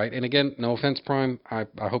Lulu, right? And again, no offense, Prime. I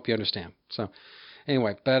hope you understand. So,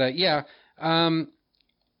 anyway, but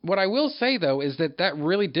what I will say though is that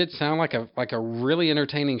really did sound like a really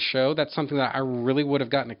entertaining show. That's something that I really would have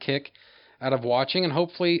gotten a kick out of watching, and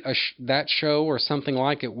hopefully that show or something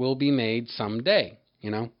like it will be made someday.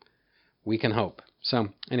 We can hope. So,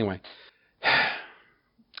 anyway.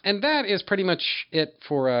 And that is pretty much it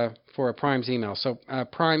for Prime's email. So,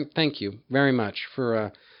 Prime, thank you very much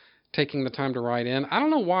for taking the time to write in. I don't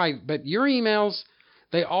know why, but your emails,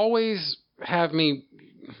 they always have me,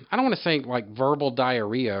 I don't want to say like verbal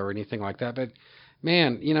diarrhea or anything like that, but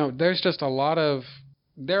man, there's just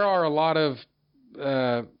there are a lot of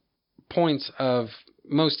points of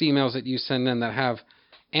most emails that you send in that have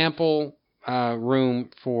ample room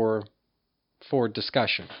for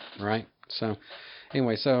discussion, right? So,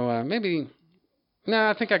 anyway,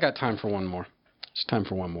 I think I got time for one more. It's time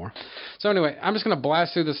for one more. So anyway, I'm just going to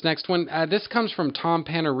blast through this next one. This comes from Tom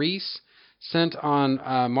Panarese, sent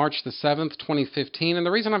on March the 7th, 2015. And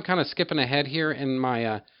the reason I'm kind of skipping ahead here in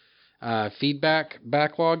my feedback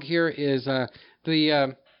backlog here is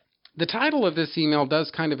the title of this email does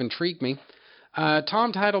kind of intrigue me.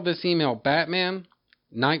 Tom titled this email Batman,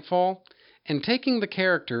 Nightfall, and Taking the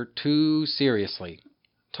Character Too Seriously.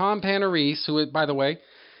 Tom Panarese, who, by the way,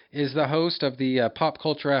 is the host of the Pop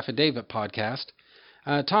Culture Affidavit podcast.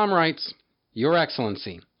 Tom writes, Your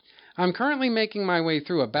Excellency, I'm currently making my way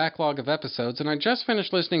through a backlog of episodes, and I just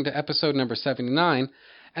finished listening to episode number 79,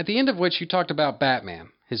 at the end of which you talked about Batman,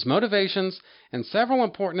 his motivations, and several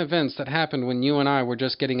important events that happened when you and I were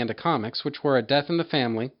just getting into comics, which were A Death in the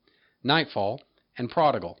Family, Nightfall, and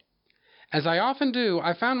Prodigal. As I often do,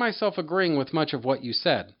 I found myself agreeing with much of what you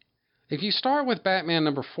said. If you start with Batman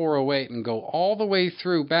number 408 and go all the way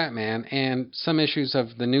through Batman and some issues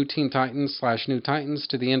of the New Teen Titans / New Titans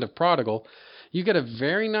to the end of Prodigal, you get a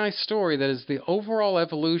very nice story that is the overall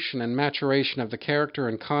evolution and maturation of the character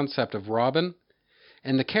and concept of Robin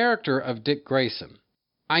and the character of Dick Grayson.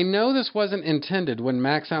 I know this wasn't intended when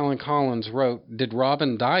Max Allan Collins wrote Did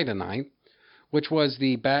Robin Die Tonight?, which was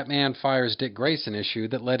the Batman Fires Dick Grayson issue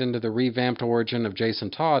that led into the revamped origin of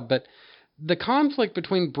Jason Todd, but the conflict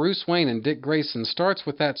between Bruce Wayne and Dick Grayson starts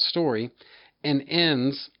with that story and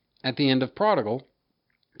ends at the end of Prodigal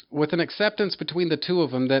with an acceptance between the two of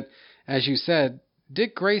them that, as you said,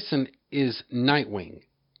 Dick Grayson is Nightwing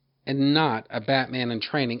and not a Batman in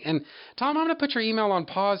training. And Tom, I'm going to put your email on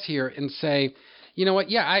pause here and say, you know what?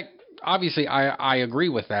 Yeah, I agree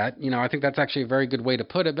with that. I think that's actually a very good way to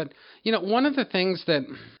put it. But, one of the things that,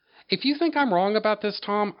 if you think I'm wrong about this,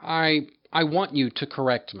 Tom, I want you to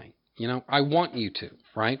correct me. I want you to,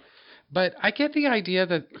 right? But I get the idea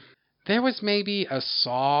that there was maybe a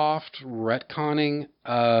soft retconning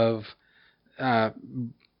of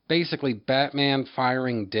basically Batman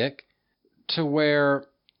firing Dick to where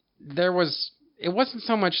it wasn't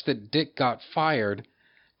so much that Dick got fired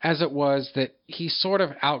as it was that he sort of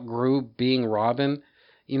outgrew being Robin.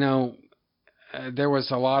 There was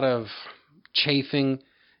a lot of chafing,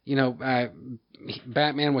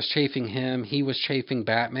 Batman was chafing him, he was chafing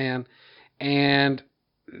Batman, and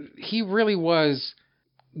he really was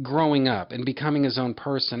growing up and becoming his own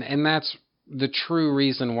person, and that's the true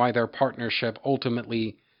reason why their partnership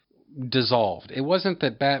ultimately dissolved. It wasn't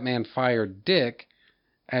that Batman fired Dick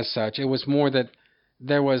as such, it was more that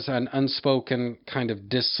there was an unspoken kind of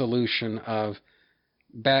dissolution of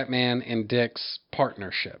Batman and Dick's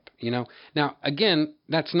partnership. Now again,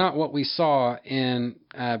 that's not what we saw in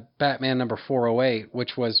Batman number 408,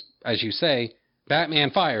 which was, as you say,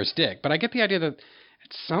 Batman fires Dick. But I get the idea that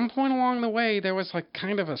at some point along the way there was like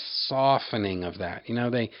kind of a softening of that.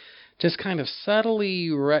 They just kind of subtly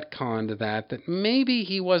retconned that maybe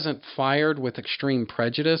he wasn't fired with extreme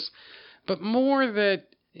prejudice, but more that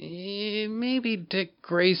maybe Dick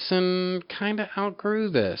Grayson kind of outgrew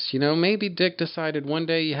this. Maybe Dick decided one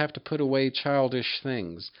day you have to put away childish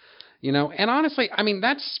things. And honestly, I mean,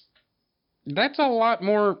 that's a lot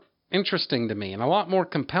more interesting to me and a lot more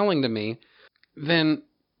compelling to me than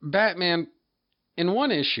Batman in one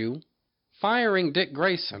issue firing Dick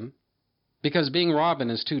Grayson because being Robin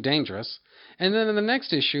is too dangerous, and then in the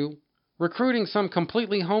next issue, recruiting some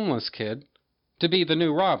completely homeless kid to be the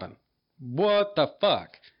new Robin. What the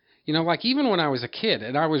fuck? Like even when I was a kid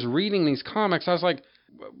and I was reading these comics, I was like,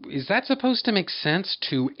 is that supposed to make sense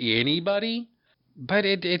to anybody? But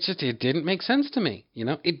it didn't make sense to me.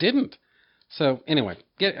 It didn't. So anyway,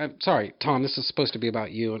 sorry, Tom, this is supposed to be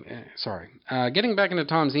about you. Sorry. Getting back into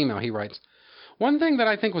Tom's email, he writes, one thing that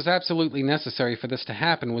I think was absolutely necessary for this to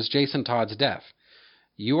happen was Jason Todd's death.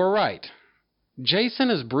 You are right. Jason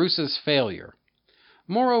is Bruce's failure.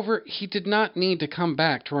 Moreover, he did not need to come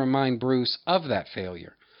back to remind Bruce of that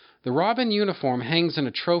failure. The Robin uniform hangs in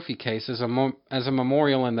a trophy case as a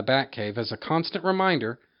memorial in the Batcave as a constant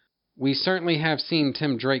reminder. We certainly have seen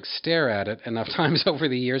Tim Drake stare at it enough times over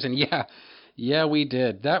the years, and yeah, we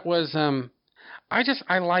did. That was,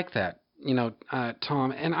 I like that.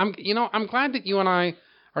 Tom, and I'm glad that you and I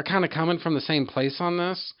are kind of coming from the same place on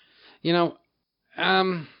this,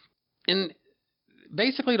 and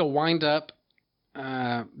basically to wind up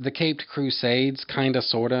the Caped Crusades, kind of,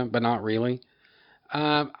 sort of, but not really.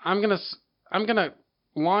 I'm gonna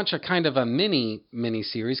launch a kind of a mini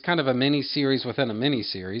series, kind of a mini series within a mini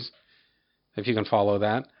series, if you can follow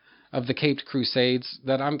that, of the Caped Crusades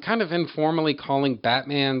that I'm kind of informally calling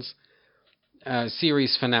Batman's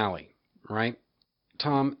series finale. Right,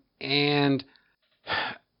 Tom? And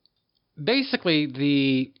basically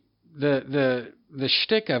the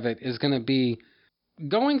shtick of it is going to be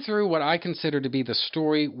going through what I consider to be the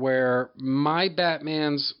story where my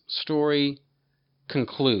Batman's story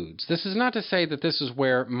concludes. This is not to say that this is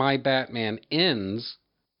where my Batman ends,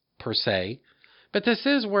 per se, but this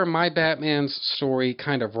is where my Batman's story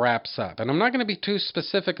kind of wraps up. And I'm not going to be too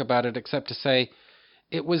specific about it except to say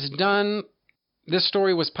it was done. This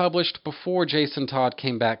story was published before Jason Todd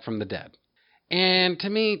came back from the dead. And to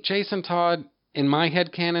me, Jason Todd, in my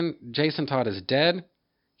headcanon, Jason Todd is dead.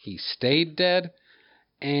 He stayed dead.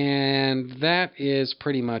 And that is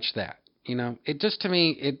pretty much that. It just, to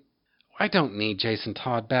me, I don't need Jason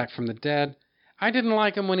Todd back from the dead. I didn't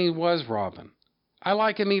like him when he was Robin. I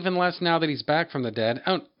like him even less now that he's back from the dead.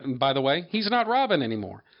 Oh, and by the way, he's not Robin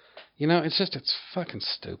anymore. It's fucking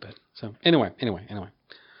stupid. So, anyway.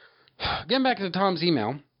 Getting back to Tom's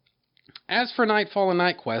email. As for Nightfall and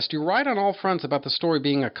Nightquest, you're right on all fronts about the story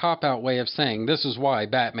being a cop-out way of saying this is why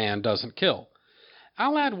Batman doesn't kill.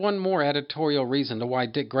 I'll add one more editorial reason to why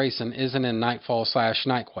Dick Grayson isn't in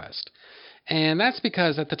Nightfall/Nightquest. And that's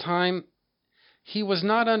because at the time, he was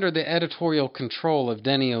not under the editorial control of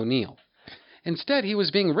Denny O'Neil. Instead, he was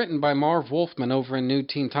being written by Marv Wolfman over in New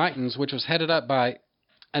Teen Titans, which was headed up by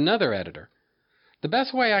another editor. The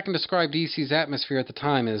best way I can describe DC's atmosphere at the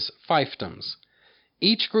time is fiefdoms.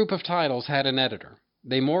 Each group of titles had an editor.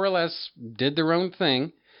 They more or less did their own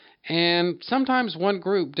thing, and sometimes one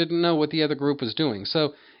group didn't know what the other group was doing.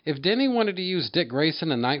 So if Denny wanted to use Dick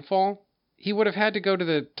Grayson in Nightfall, he would have had to go to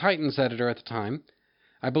the Titans editor at the time,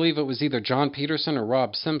 I believe it was either John Peterson or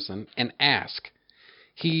Rob Simpson, and ask.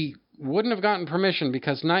 He wouldn't have gotten permission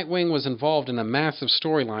because Nightwing was involved in a massive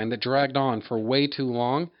storyline that dragged on for way too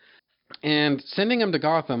long, and sending him to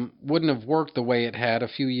Gotham wouldn't have worked the way it had a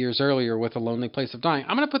few years earlier with A Lonely Place of Dying.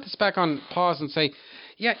 I'm going to put this back on pause and say,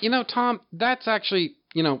 yeah, Tom, that's actually,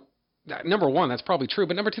 number one, that's probably true,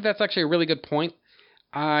 but number two, that's actually a really good point.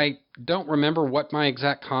 I don't remember what my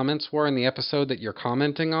exact comments were in the episode that you're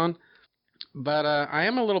commenting on, but I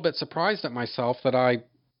am a little bit surprised at myself that I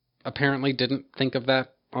apparently didn't think of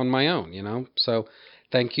that on my own, So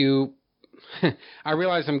thank you. I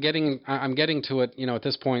realize I'm getting to it, at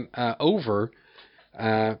this point, over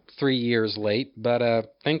 3 years late, but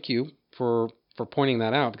thank you for pointing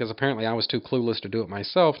that out, because apparently I was too clueless to do it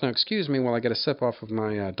myself. Now, excuse me while I get a sip off of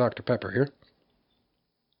my Dr. Pepper here.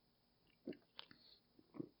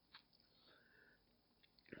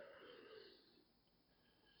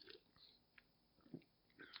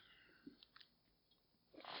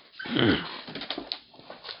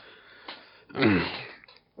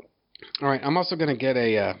 All right, I'm also going to get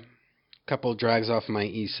a couple drags off my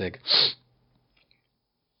e-cig.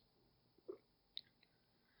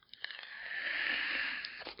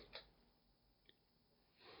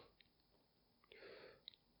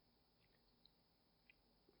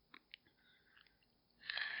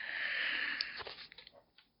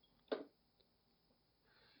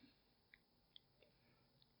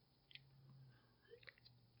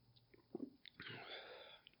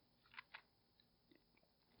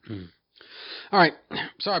 All right,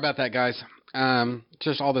 sorry about that, guys.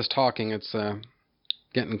 Just all this talking, it's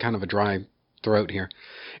getting kind of a dry throat here.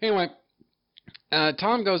 Anyway,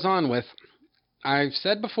 Tom goes on with, I've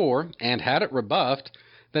said before, and had it rebuffed,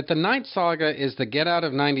 that the Night Saga is the Get Out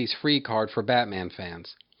of 90s free card for Batman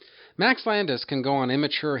fans. Max Landis can go on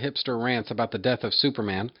immature hipster rants about the death of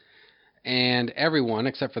Superman, and everyone,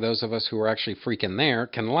 except for those of us who are actually freaking there,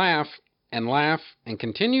 can laugh and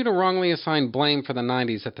continue to wrongly assign blame for the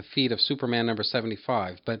 90s at the feet of Superman number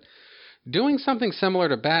 75. But doing something similar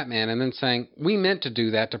to Batman and then saying, we meant to do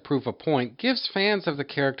that to prove a point, gives fans of the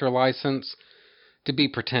character license to be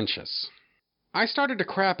pretentious. I started to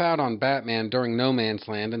crap out on Batman during No Man's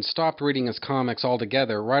Land and stopped reading his comics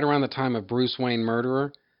altogether right around the time of Bruce Wayne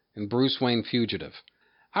Murderer and Bruce Wayne Fugitive.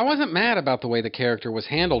 I wasn't mad about the way the character was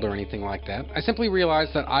handled or anything like that. I simply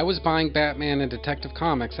realized that I was buying Batman and Detective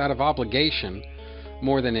Comics out of obligation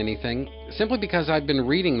more than anything, simply because I'd been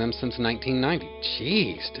reading them since 1990.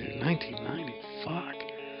 Jeez, dude, 1990, fuck.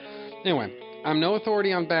 Anyway, I'm no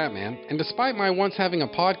authority on Batman, and despite my once having a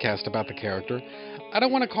podcast about the character, I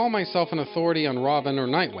don't want to call myself an authority on Robin or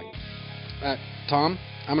Nightwing. Tom,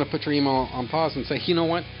 I'm going to put your email on pause and say, you know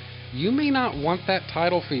what? You may not want that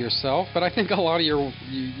title for yourself, but I think a lot of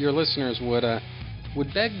your listeners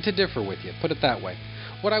would beg to differ with you. Put it that way.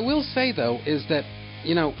 What I will say though is that,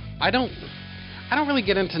 you know, I don't really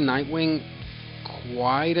get into Nightwing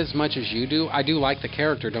quite as much as you do. I do like the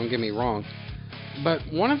character, don't get me wrong. But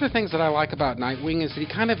one of the things that I like about Nightwing is that he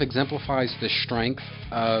kind of exemplifies the strength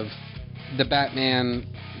of the Batman,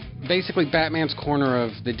 basically Batman's corner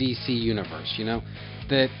of the DC universe, you know?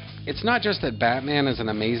 That it's not just that Batman is an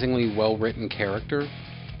amazingly well-written character,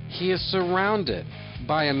 he is surrounded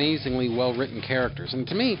by amazingly well-written characters. And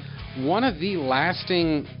to me, one of the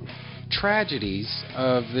lasting tragedies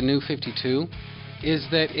of the New 52 is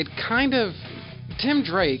that it kind of, Tim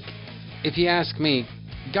Drake, if you ask me,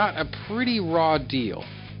 got a pretty raw deal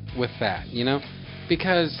with that, you know?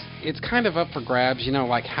 Because it's kind of up for grabs, you know,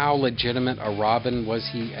 like how legitimate a Robin was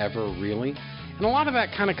he ever really? And a lot of that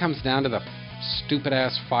kind of comes down to the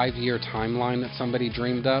stupid-ass 5-year timeline that somebody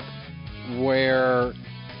dreamed up, where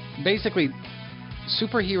basically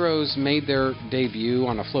superheroes made their debut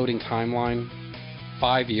on a floating timeline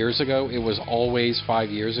 5 years ago. It was always 5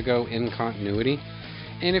 years ago in continuity.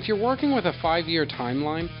 And if you're working with a 5-year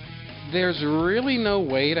timeline, there's really no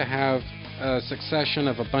way to have a succession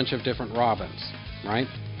of a bunch of different Robins, right?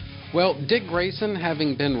 Well, Dick Grayson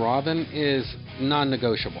having been Robin is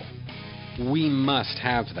non-negotiable. We must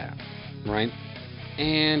have that, right?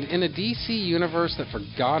 And in a DC universe that for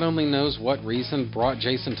God only knows what reason brought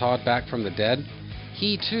Jason Todd back from the dead,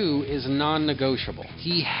 he too is non-negotiable.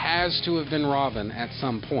 He has to have been Robin at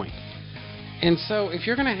some point. And so if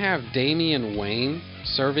you're going to have Damian Wayne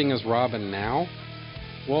serving as Robin now,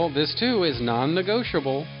 well, this too is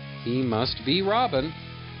non-negotiable. He must be Robin.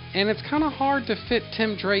 And it's kind of hard to fit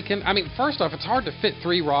Tim Drake in. I mean, first off, it's hard to fit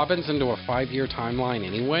 3 Robins into a 5-year timeline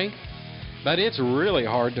anyway. But it's really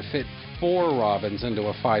hard to fit 4 Robins into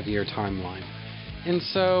a 5-year timeline. And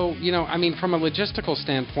so, you know, I mean, from a logistical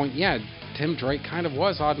standpoint, yeah, Tim Drake kind of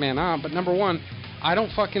was odd man out. But number one, I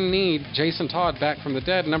don't fucking need Jason Todd back from the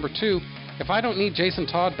dead. Number two, if I don't need Jason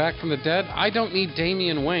Todd back from the dead, I don't need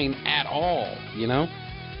Damian Wayne at all, you know?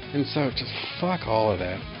 And so just fuck all of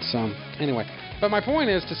that. So, anyway. But my point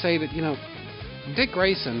is to say that, you know, Dick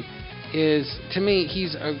Grayson is, to me,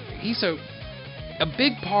 he's a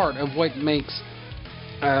big part of what makes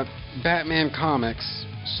Batman comics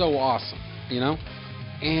so awesome, you know?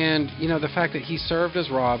 And, you know, the fact that he served as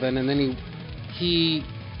Robin, and then he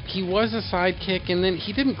was a sidekick, and then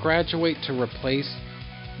he didn't graduate to replace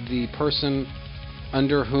the person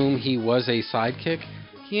under whom he was a sidekick.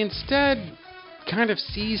 He instead kind of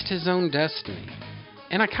seized his own destiny.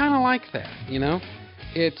 And I kind of like that, you know?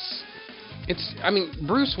 I mean,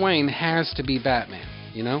 Bruce Wayne has to be Batman,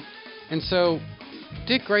 you know? And so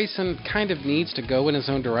Dick Grayson kind of needs to go in his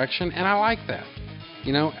own direction, and I like that.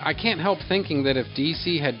 You know, I can't help thinking that if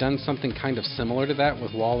DC had done something kind of similar to that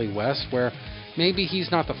with Wally West, where maybe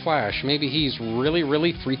he's not the Flash, maybe he's really,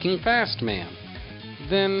 really freaking fast man,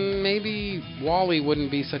 then maybe Wally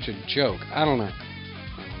wouldn't be such a joke. I don't know.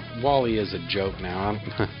 Wally is a joke now.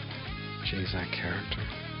 Jeez, that character.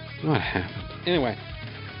 What happened? Anyway,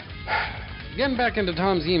 getting back into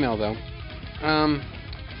Tom's email, though.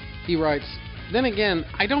 He writes, then again,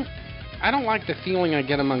 I don't like the feeling I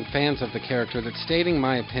get among fans of the character that stating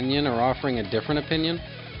my opinion or offering a different opinion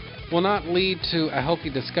will not lead to a healthy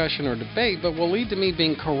discussion or debate, but will lead to me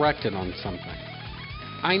being corrected on something.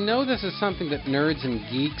 I know this is something that nerds and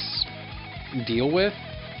geeks deal with,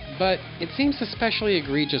 but it seems especially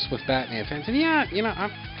egregious with Batman fans. And yeah, I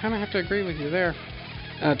kind of have to agree with you there.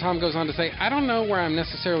 Tom goes on to say, I don't know where I'm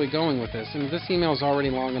necessarily going with this, and this email is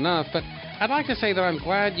already long enough, but I'd like to say that I'm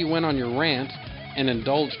glad you went on your rant and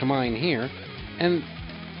indulged mine here, and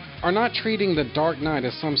are not treating the Dark Knight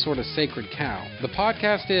as some sort of sacred cow. The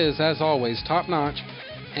podcast is, as always, top-notch,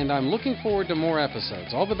 and I'm looking forward to more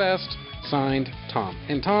episodes. All the best, signed, Tom.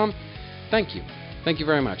 And Tom, thank you. Thank you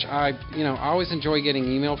very much. I always enjoy getting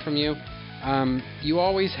email from you. You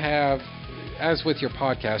always have, as with your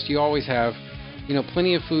podcast, you always have,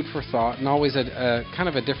 plenty of food for thought and always a kind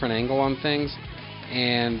of a different angle on things.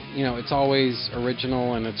 And, it's always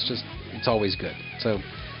original and it's always good. So,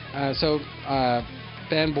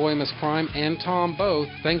 Fanboy, Miss Prime, and Tom both,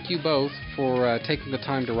 thank you both for taking the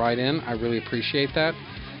time to write in. I really appreciate that.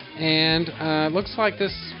 And looks like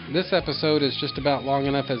this episode is just about long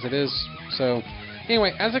enough as it is. So,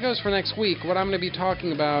 anyway, as it goes for next week, what I'm going to be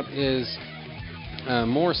talking about is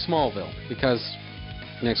more Smallville, because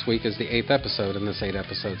next week is the 8th episode in this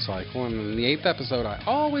 8-episode cycle. And in the 8th episode, I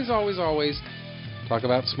always talk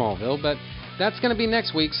about Smallville, but that's going to be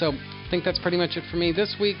next week, so I think that's pretty much it for me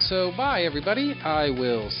this week. So bye, everybody. I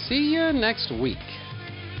will see you next week.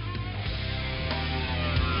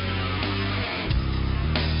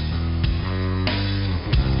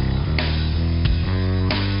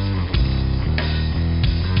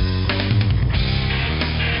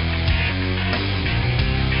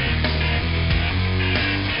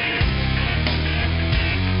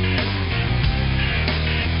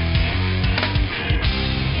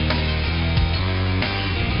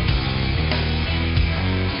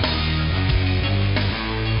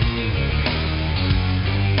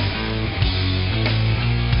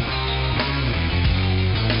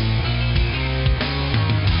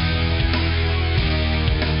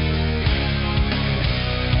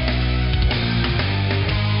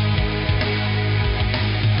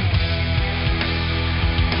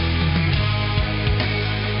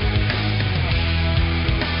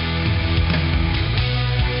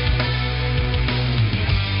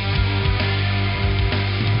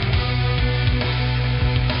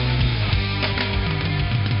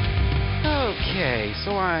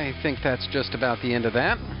 I think that's just about the end of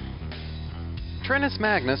that. Trennis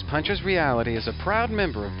Magnus Punches Reality is a proud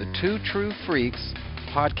member of the Two True Freaks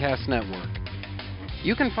podcast network.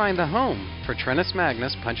 You can find the home for Trennis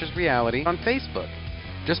Magnus Punches Reality on Facebook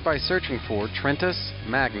just by searching for Trentis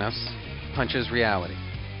Magnus Punches Reality.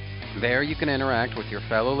 There you can interact with your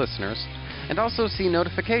fellow listeners and also see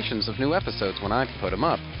notifications of new episodes when I put them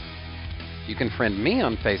up. You can friend me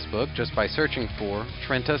on Facebook just by searching for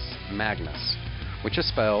Trentis Magnus, which is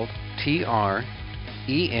spelled Trentus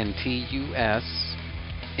Magnus.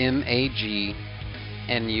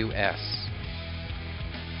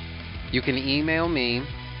 You can email me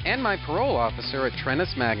and my parole officer at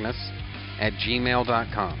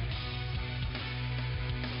trentusmagnus@gmail.com.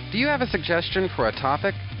 Do you have a suggestion for a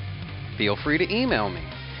topic? Feel free to email me,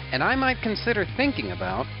 and I might consider thinking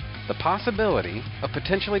about the possibility of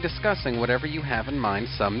potentially discussing whatever you have in mind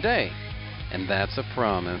someday. And that's a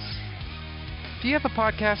promise. Do you have a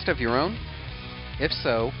podcast of your own? If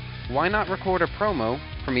so, why not record a promo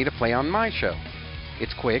for me to play on my show?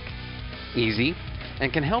 It's quick, easy,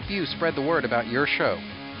 and can help you spread the word about your show.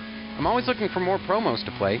 I'm always looking for more promos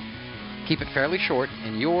to play. Keep it fairly short,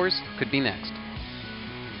 and yours could be next.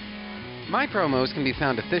 My promos can be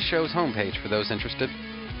found at this show's homepage for those interested.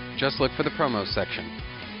 Just look for the promos section.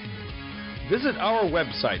 Visit our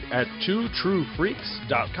website at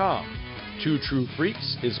twotruefreaks.com. Two True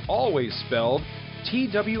Freaks is always spelled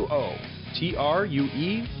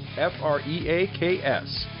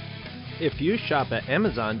TWOTRUEFREAKS. If you shop at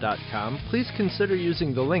Amazon.com, please consider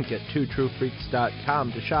using the link at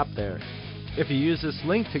twotruefreaks.com to shop there. If you use this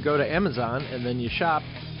link to go to Amazon and then you shop,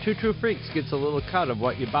 Two True Freaks gets a little cut of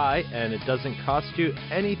what you buy, and it doesn't cost you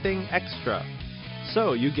anything extra.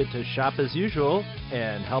 So you get to shop as usual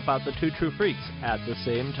and help out the Two True Freaks at the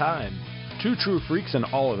same time. Two True Freaks and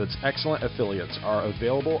all of its excellent affiliates are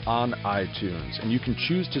available on iTunes, and you can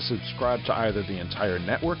choose to subscribe to either the entire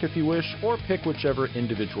network if you wish, or pick whichever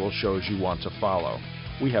individual shows you want to follow.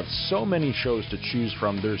 We have so many shows to choose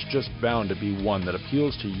from, there's just bound to be one that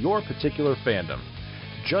appeals to your particular fandom.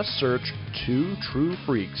 Just search Two True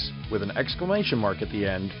Freaks with an exclamation mark at the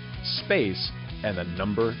end, space, and the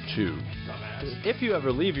number 2. If you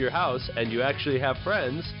ever leave your house and you actually have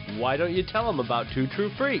friends, why don't you tell them about Two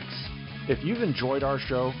True Freaks? If you've enjoyed our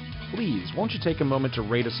show, please won't you take a moment to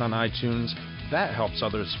rate us on iTunes? That helps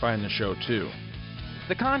others find the show too.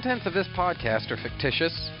 The contents of this podcast are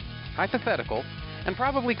fictitious, hypothetical, and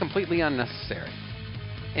probably completely unnecessary.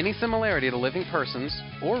 Any similarity to living persons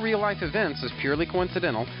or real-life events is purely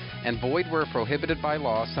coincidental and void where prohibited by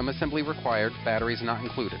law, some assembly required, batteries not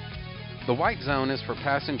included. The white zone is for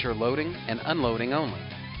passenger loading and unloading only.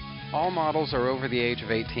 All models are over the age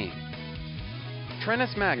of 18.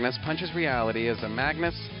 Trentus Magnus Punches Reality is a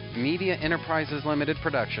Magnus Media Enterprises Limited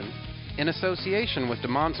production in association with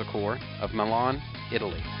DeMonzicore of Milan,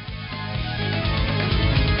 Italy.